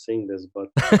me for saying this, but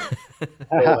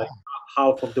like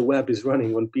half of the web is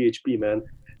running on PHP, man,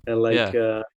 and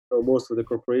most of the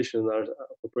corporations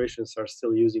are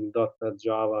still using .NET,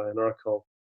 Java, and Oracle,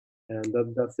 and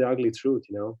that's the ugly truth,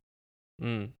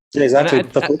 Mm. Yeah, exactly.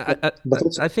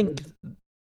 I think.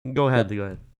 Go ahead.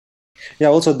 Yeah,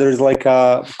 also there is like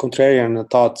a contrarian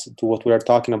thought to what we are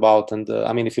talking about, and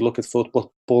I mean, if you look at what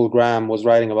Paul Graham was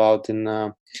writing about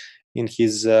in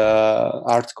his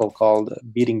article called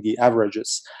 "Beating the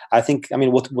Averages," I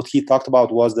mean, what he talked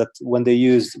about was that when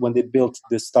they built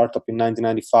this startup in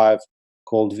 1995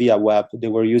 called Via Web, they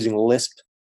were using Lisp,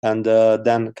 and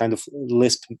then kind of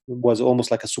Lisp was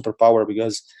almost like a superpower,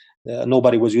 because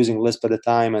nobody was using Lisp at the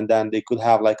time, and then they could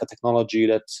have like a technology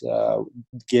that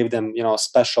gave them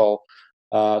special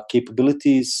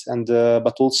capabilities, and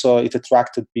but also it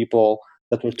attracted people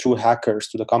that were true hackers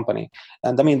to the company.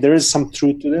 And I mean, there is some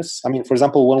truth to this. I mean, for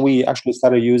example, when we actually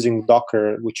started using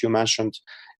Docker, which you mentioned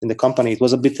in the company, it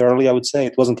was a bit early, I would say.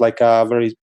 It wasn't like a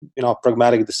very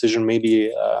pragmatic decision,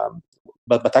 maybe.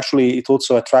 But actually, it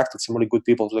also attracted some really good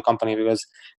people to the company, because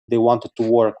they wanted to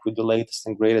work with the latest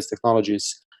and greatest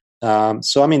technologies.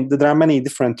 So I mean, there are many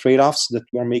different trade-offs that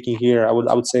we are making here. I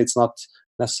would say it's not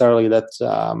necessarily that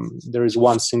there is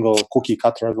one single cookie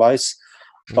cutter advice,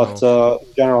 but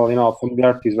in general,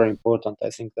 familiarity is very important. I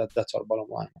think that's our bottom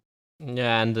line.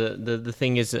 Yeah, and the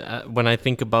thing is, when I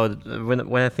think about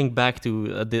when I think back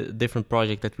to the different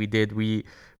project that we did,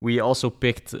 we also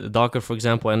picked Docker, for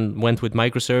example, and went with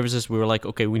microservices. We were like,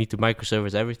 okay, we need to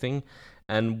microservice everything,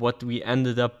 and what we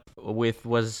ended up with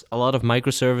was a lot of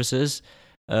microservices.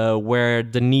 Where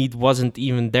the need wasn't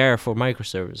even there for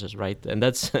microservices, right? And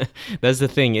that's that's the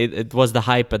thing. It was the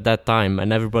hype at that time,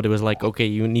 and everybody was like, okay,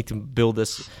 you need to build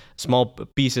as small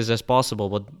pieces as possible.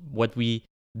 But what we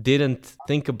didn't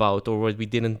think about, or what we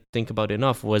didn't think about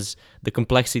enough, was the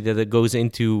complexity that goes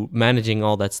into managing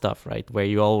all that stuff, right? Where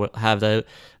you all have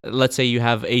let's say you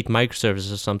have 8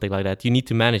 microservices or something like that. You need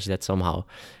to manage that somehow,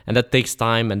 and that takes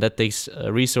time, and that takes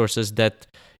resources that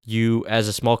you as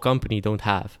a small company don't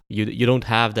have. You don't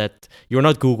have that. You're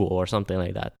not Google or something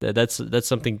like that. That's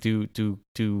something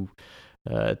to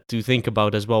to think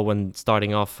about as well when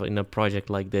starting off in a project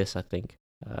like this, I think.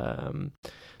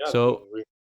 So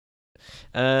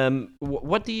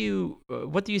what do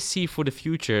you see for the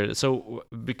future? So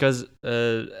because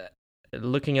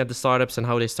looking at the startups and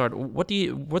how they start, what do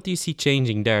you see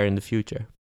changing there in the future?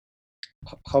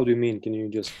 How do you mean? Can you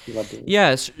just elaborate?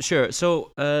 Yeah, sure.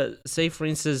 So, say for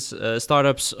instance,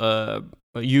 startups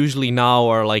usually now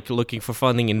are like looking for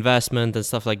funding, investment, and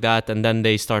stuff like that, and then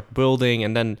they start building.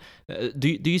 And then,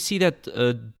 do you see that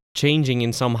changing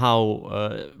in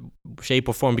somehow shape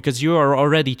or form? Because you are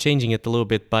already changing it a little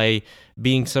bit by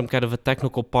being some kind of a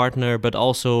technical partner, but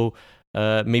also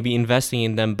maybe investing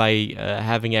in them by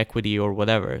having equity or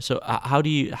whatever. So, how do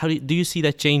you see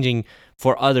that changing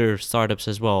for other startups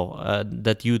as well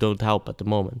that you don't help at the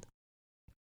moment?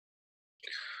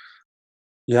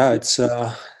 Yeah, it's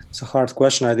a hard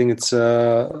question. I think it's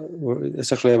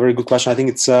actually a very good question. I think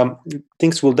it's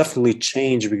things will definitely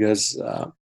change because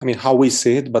I mean how we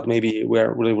see it, but maybe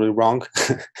we're really really wrong.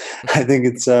 I think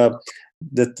it's that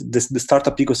the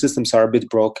startup ecosystems are a bit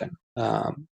broken,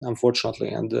 unfortunately,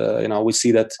 and we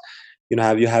see that you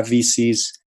have VCs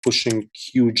pushing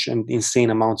huge and insane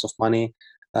amounts of money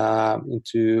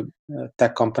into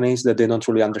tech companies that they don't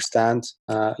really understand.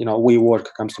 WeWork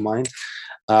comes to mind.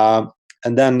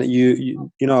 And then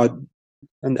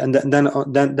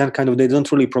then kind of they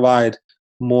don't really provide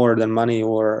more than money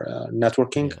or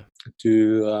networking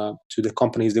to the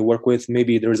companies they work with.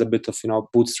 Maybe there is a bit of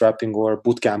bootstrapping or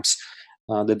boot camps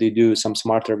that they do, some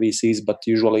smarter VCs, but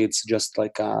usually it's just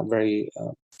like very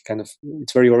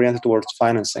it's very oriented towards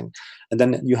financing. And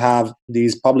then you have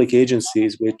these public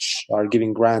agencies which are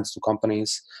giving grants to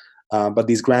companies, but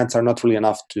these grants are not really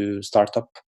enough to start up.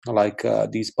 Like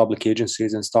these public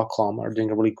agencies in Stockholm are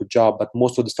doing a really good job, but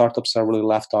most of the startups are really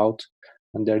left out,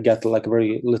 and they get like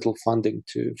very little funding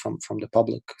from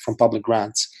public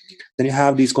grants. Then you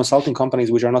have these consulting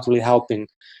companies which are not really helping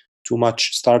too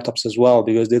much startups as well,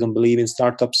 because they don't believe in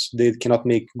startups. They cannot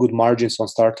make good margins on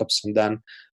startups, and then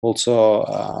also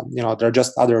there are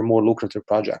just other more lucrative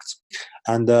projects.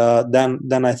 And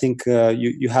then I think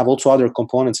you have also other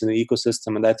components in the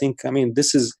ecosystem, and I think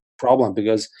this is a problem,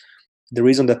 because the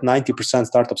reason that 90%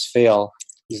 startups fail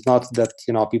is not that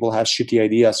people have shitty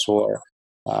ideas or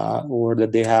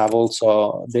that they have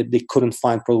also that they couldn't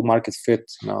find product market fit,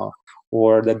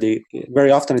 or that they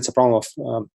very often it's a problem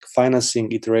of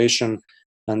financing, iteration,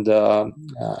 and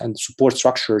support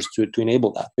structures to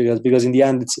enable that. Because in the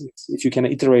end, it's if you can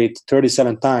iterate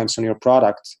 37 times on your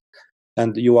product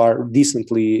and you are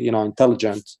decently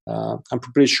intelligent, I'm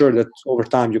pretty sure that over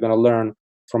time you're going to learn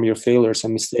from your failures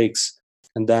and mistakes,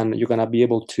 and then you're going to be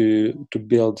able to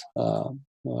build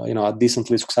a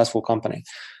decently successful company.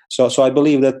 So I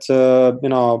believe that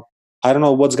I don't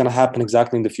know what's going to happen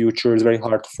exactly in the future. It's very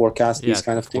hard to forecast these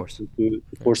kind of things, to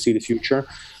foresee the future.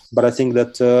 But I think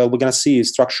that we're going to see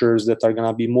structures that are going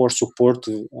to be more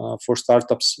supportive for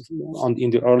startups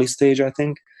in the early stage, I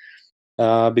think.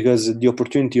 Because the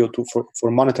opportunity for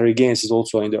monetary gains is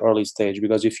also in the early stage.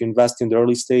 Because if you invest in the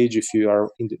early stage, if you are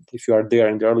there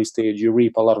in the early stage, you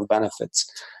reap a lot of benefits.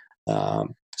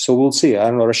 So we'll see. I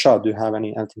don't know, Rashad, do you have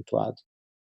anything to add?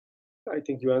 I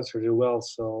think you answered it well.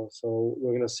 So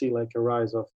we're going to see like a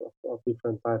rise of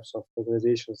different types of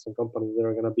organizations and companies that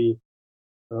are going to be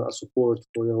a support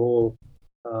for the whole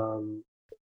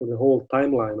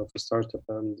timeline of a startup.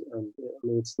 And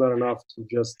it's not enough to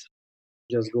just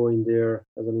go in there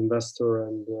as an investor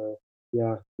and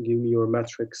give me your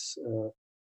metrics.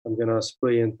 I'm gonna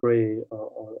spray and pray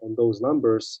on those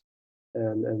numbers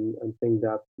and think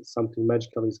that something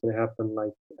magical is gonna happen.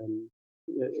 Like,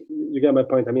 you get my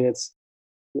point. I mean,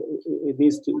 it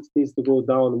needs to go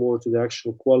down more to the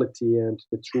actual quality and to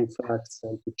the true facts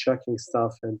and to checking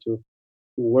stuff and to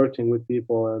working with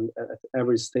people and at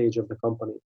every stage of the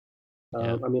company.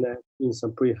 I mean, I've seen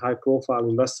some pretty high-profile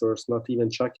investors not even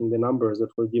checking the numbers that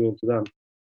were given to them,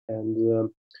 and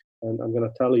I'm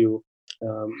gonna tell you,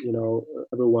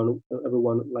 everyone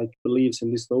like believes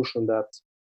in this notion that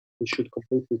we should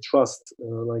completely trust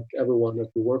like everyone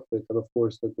that we work with, and of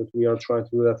course that we are trying to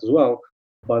do that as well.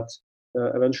 But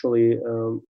eventually,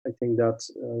 I think that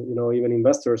even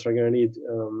investors are gonna need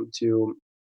to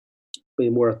pay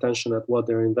more attention at what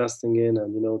they're investing in,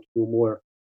 and to do more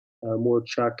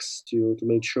checks to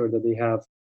make sure that they have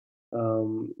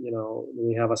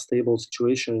they have a stable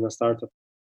situation in a startup.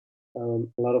 A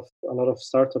lot of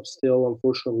startups still,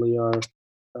 unfortunately, are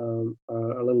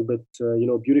a little bit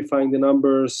beautifying the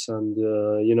numbers, and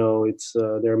it's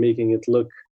they're making it look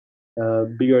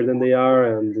bigger than they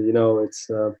are, and it's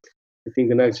I think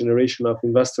the next generation of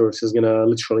investors is gonna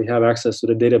literally have access to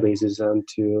the databases and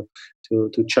to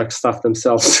check stuff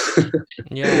themselves.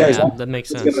 Yeah, that makes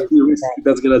sense.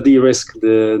 That's gonna de-risk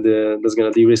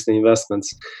the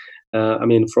investments. I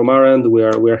mean, from our end, we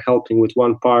are helping with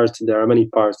one part. There are many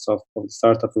parts of the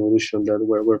startup evolution that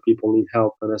where people need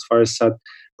help. And as far as said,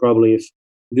 probably if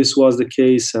this was the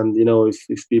case, and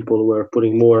if people were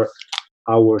putting more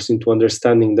hours into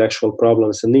understanding the actual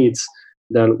problems and needs,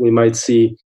 then we might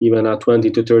see even a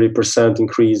 20 to 30%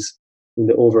 increase in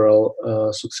the overall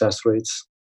success rates.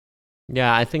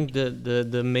 Yeah, I think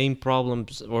the main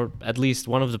problems, or at least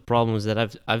one of the problems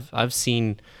that I've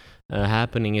seen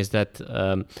happening, is that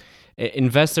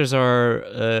investors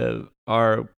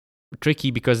are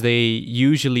tricky because they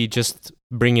usually just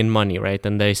bring in money, right?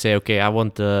 And they say, okay, I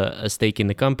want a stake in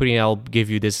the company, I'll give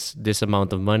you this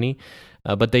amount of money,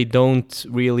 but they don't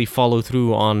really follow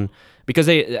through on, because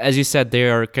they, as you said, they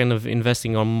are kind of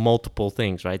investing on multiple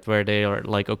things, right? Where they are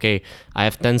like, okay, I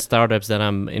have 10 startups that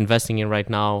I'm investing in right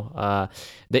now.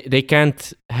 They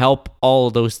can't help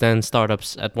all those 10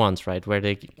 startups at once, right? Where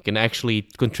they can actually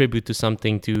contribute to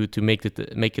something to make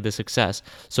it a success.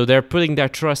 So they're putting their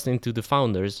trust into the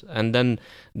founders, and then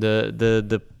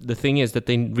the thing is that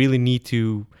they really need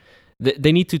to.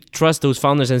 They need to trust those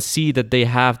founders and see that they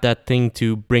have that thing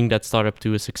to bring that startup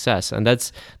to a success, and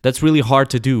that's really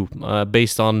hard to do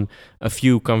based on a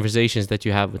few conversations that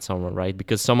you have with someone, right?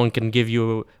 Because someone can give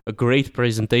you a great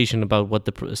presentation about what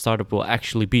the startup will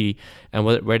actually be and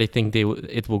where they think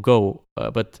it will go,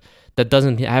 but that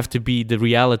doesn't have to be the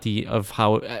reality of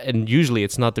how. And usually,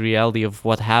 it's not the reality of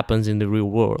what happens in the real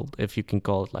world, if you can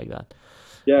call it like that.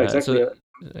 Yeah, exactly.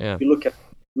 Yeah. If you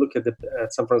look at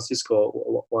San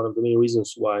Francisco, one of the main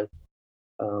reasons why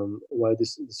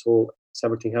this whole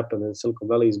everything happened in Silicon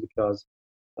Valley is because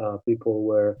people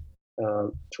were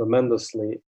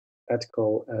tremendously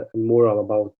ethical and moral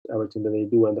about everything that they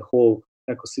do, and the whole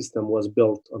ecosystem was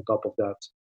built on top of that.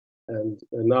 And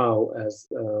now, as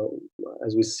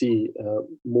we see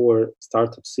more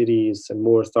startup cities and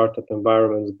more startup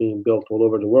environments being built all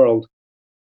over the world,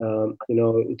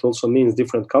 it also means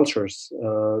different cultures,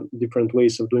 different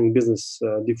ways of doing business,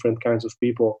 different kinds of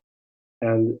people,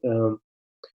 and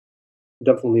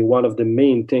definitely one of the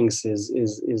main things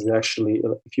is actually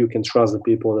if you can trust the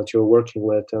people that you're working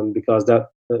with, and because that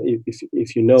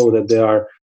if you know that they are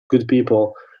good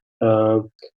people,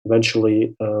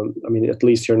 eventually, I mean, at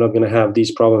least you're not going to have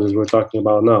these problems we're talking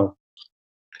about now.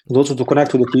 And also, to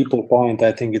connect to the people point,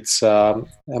 I think it's I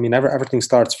mean, everything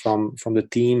starts from the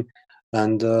team.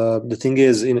 And the thing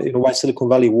is, why Silicon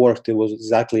Valley worked, it was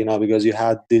exactly because you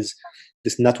had this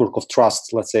network of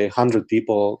trust. Let's say 100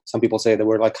 people. Some people say there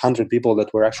were like 100 people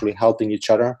that were actually helping each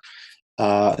other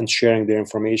and sharing their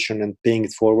information and paying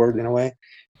it forward in a way.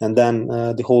 And then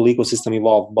the whole ecosystem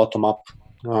evolved bottom up.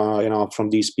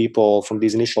 From these people, from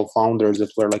these initial founders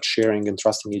that were like sharing and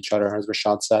trusting each other, as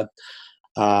Rashad said.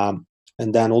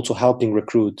 And then also helping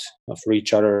recruit for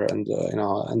each other, and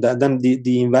and then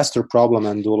the investor problem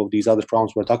and all of these other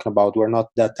problems we're talking about were not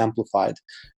that amplified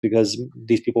because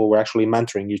these people were actually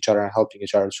mentoring each other and helping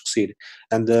each other succeed.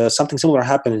 And something similar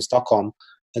happened in Stockholm,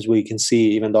 as we can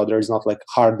see, even though there is not like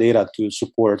hard data to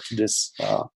support this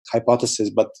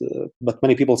hypothesis, but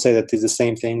many people say that it's the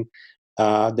same thing.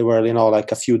 There were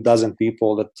like a few dozen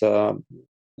people that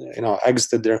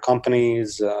exited their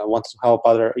companies, wanted to help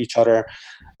each other,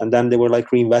 and then they were like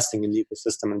reinvesting in the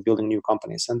ecosystem and building new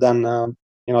companies. And then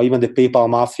even the PayPal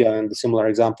mafia and the similar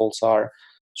examples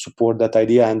support that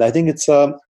idea. And I think it's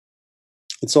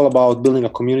all about building a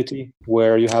community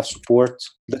where you have support.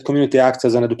 That community acts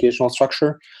as an educational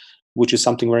structure, which is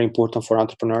something very important for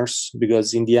entrepreneurs,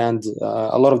 because in the end,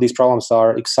 a lot of these problems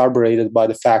are exacerbated by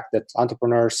the fact that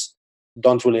entrepreneurs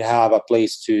don't really have a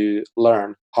place to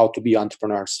learn how to be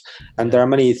entrepreneurs. And there are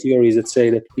many theories that say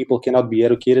that people cannot be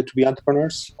educated to be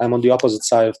entrepreneurs. I'm on the opposite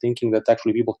side of thinking that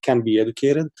actually people can be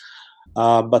educated.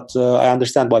 But I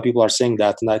understand why people are saying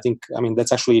that. And I think,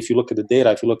 that's actually, if you look at the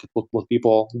data, if you look at what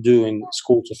people do in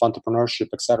schools of entrepreneurship,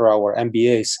 etc., or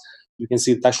MBAs, you can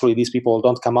see that actually these people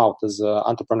don't come out as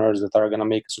entrepreneurs that are going to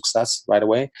make a success right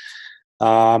away.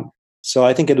 So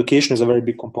I think education is a very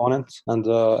big component, and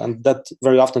that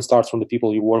very often starts from the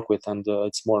people you work with, and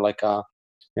it's more like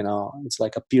it's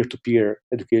like a peer-to-peer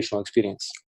educational experience.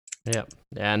 Yeah,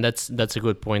 yeah, and that's a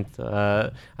good point.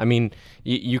 I mean,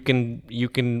 you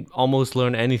can almost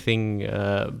learn anything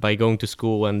by going to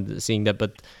school and seeing that,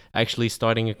 but actually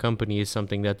starting a company is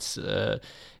something that's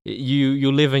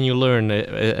you live and you learn,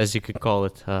 as you could call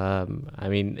it. I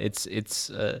mean, it's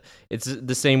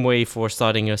the same way for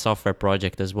starting a software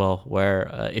project as well,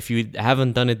 where if you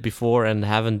haven't done it before and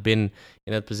haven't been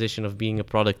in that position of being a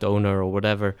product owner or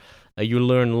whatever, you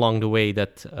learn along the way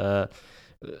that.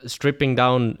 Stripping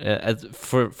down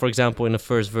for example in the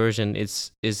first version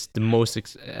is the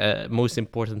most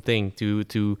important thing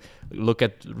to look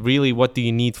at really what do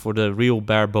you need for the real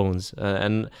bare bones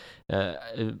and uh,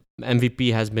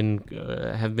 MVP has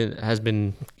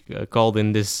been called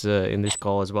in this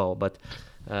call as well, but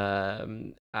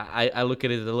I look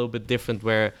at it a little bit different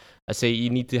where I say you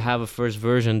need to have a first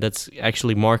version that's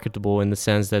actually marketable in the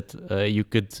sense that you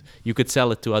could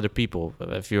sell it to other people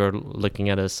if you're looking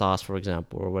at a SaaS, for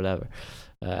example, or whatever.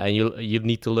 And you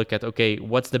need to look at, okay,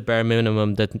 what's the bare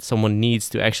minimum that someone needs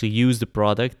to actually use the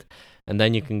product, and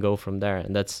then you can go from there.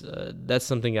 And that's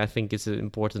something I think is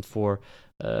important for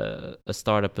a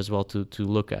startup as well to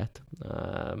look at.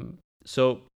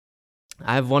 So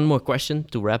I have one more question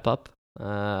to wrap up.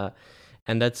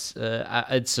 And it's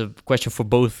a question for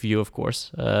both of you, of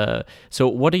course. So,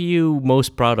 what are you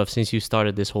most proud of since you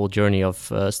started this whole journey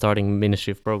of starting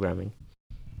Ministry of Programming?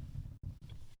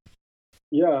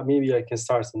 Yeah, maybe I can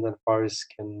start and then Faris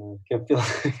can fill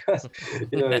because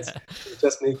it's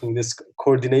just making this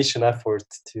coordination effort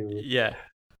to Yeah,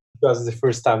 because it's the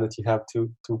first time that you have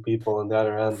two people on the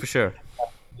other end. for sure.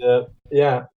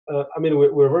 Yeah, I mean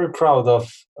we're very proud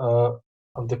of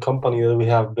the company that we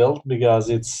have built because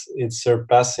it's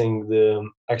surpassing the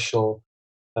actual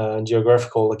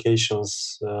geographical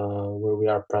locations where we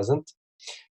are present.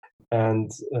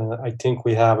 And I think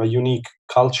we have a unique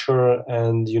culture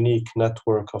and unique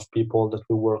network of people that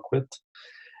we work with.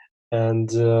 And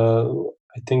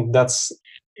I think that's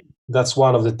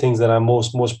one of the things that I'm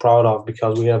most proud of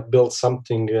because we have built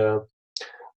something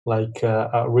like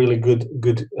a really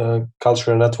good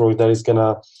cultural network that is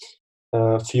gonna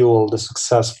fuel the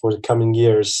success for the coming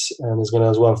years, and is gonna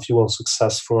as well fuel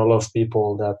success for a lot of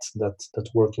people that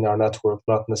work in our network,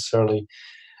 not necessarily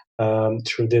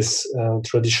through this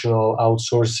traditional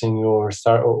outsourcing or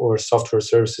software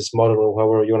services model, or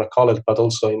however you want to call it, but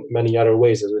also in many other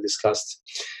ways as we discussed.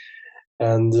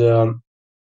 And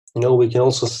we can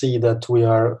also see that we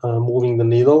are moving the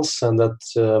needles, and that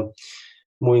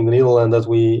moving the needle, and that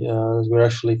we're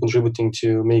actually contributing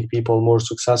to make people more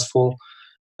successful,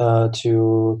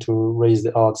 to raise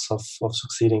the odds of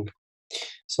succeeding.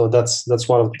 So that's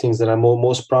one of the things that I'm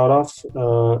most proud of,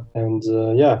 and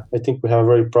yeah, I think we have a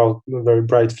very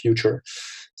bright future.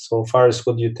 So, Faris,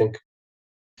 what do you think?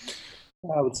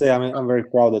 I would say I'm very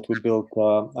proud that we built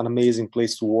an amazing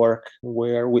place to work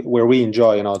where we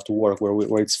enjoy to work,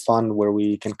 where it's fun, where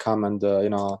we can come and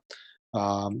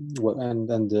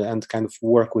and kind of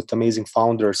work with amazing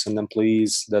founders and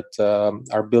employees that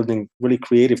are building really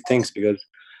creative things. Because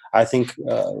I think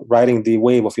riding the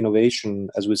wave of innovation,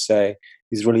 as we say,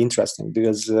 is really interesting,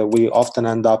 because we often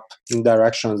end up in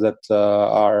directions that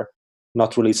are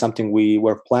not really something we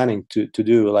were planning to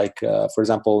do. Like, for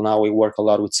example, now we work a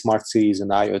lot with smart cities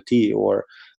and IoT or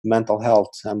mental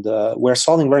health, and we're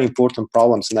solving very important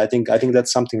problems. And I think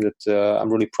that's something that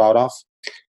I'm really proud of.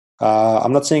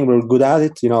 I'm not saying we're good at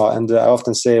it, and I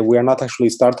often say we are not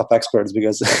actually startup experts,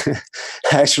 because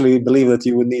I actually believe that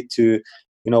you would need to,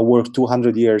 work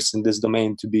 200 years in this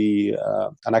domain to be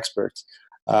an expert,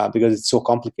 because it's so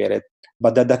complicated.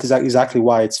 But that is exactly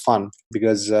why it's fun,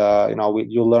 because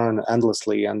you learn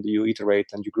endlessly, and you iterate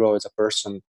and you grow as a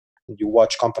person, and you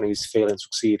watch companies fail and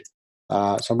succeed.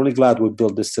 So I'm really glad we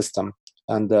built this system.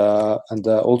 And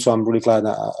also I'm really glad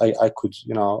I could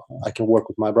I can work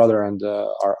with my brother and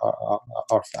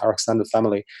our extended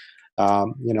family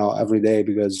every day,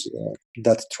 because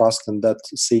that trust and that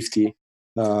safety,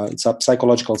 it's a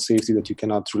psychological safety that you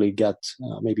cannot really get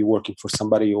maybe working for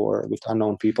somebody or with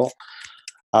unknown people.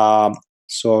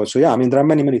 So yeah, I mean, there are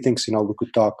many things we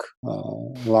could talk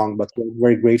long, but we're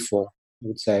very grateful, I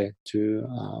would say, to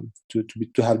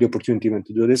have the opportunity even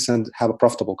to do this and have a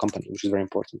profitable company, which is very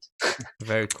important.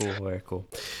 Very cool, very cool.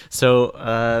 So,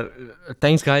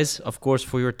 thanks, guys, of course,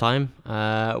 for your time.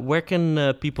 Where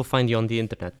can people find you on the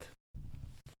internet?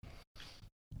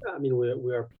 I mean,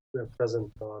 we are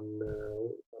present on,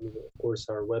 of course,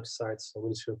 our website, so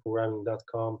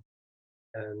ministryofprogramming.com,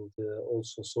 and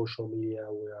also social media.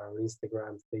 We are on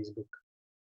Instagram, Facebook,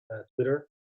 Twitter,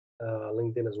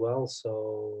 LinkedIn as well.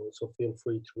 So feel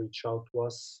free to reach out to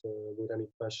us with any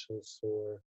questions,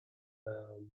 or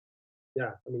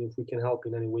yeah, I mean, if we can help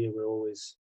in any way, we're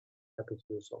always happy to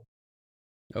do so.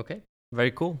 Okay,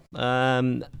 very cool.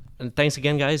 And thanks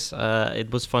again, guys.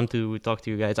 It was fun to talk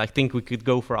to you guys. I think we could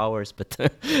go for hours, but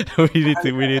we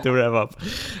need to wrap up.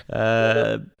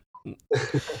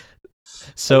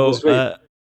 So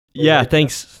yeah,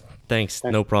 thanks.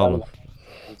 No problem.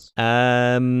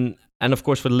 And of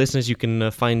course, for the listeners, you can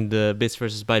find the Bits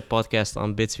vs. Bytes podcast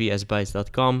on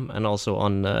bitsvsbytes.com and also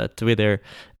on Twitter,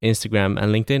 Instagram,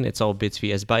 and LinkedIn. It's all Bits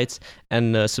vs. Bytes.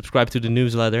 And subscribe to the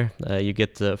newsletter. You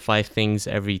get 5 things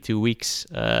every 2 weeks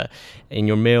in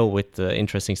your mail with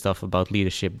interesting stuff about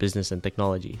leadership, business, and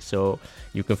technology. So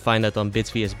you can find that on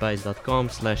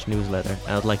bitsvsbytes.com/newsletter.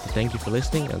 And I'd like to thank you for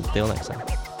listening. Until next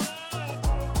time.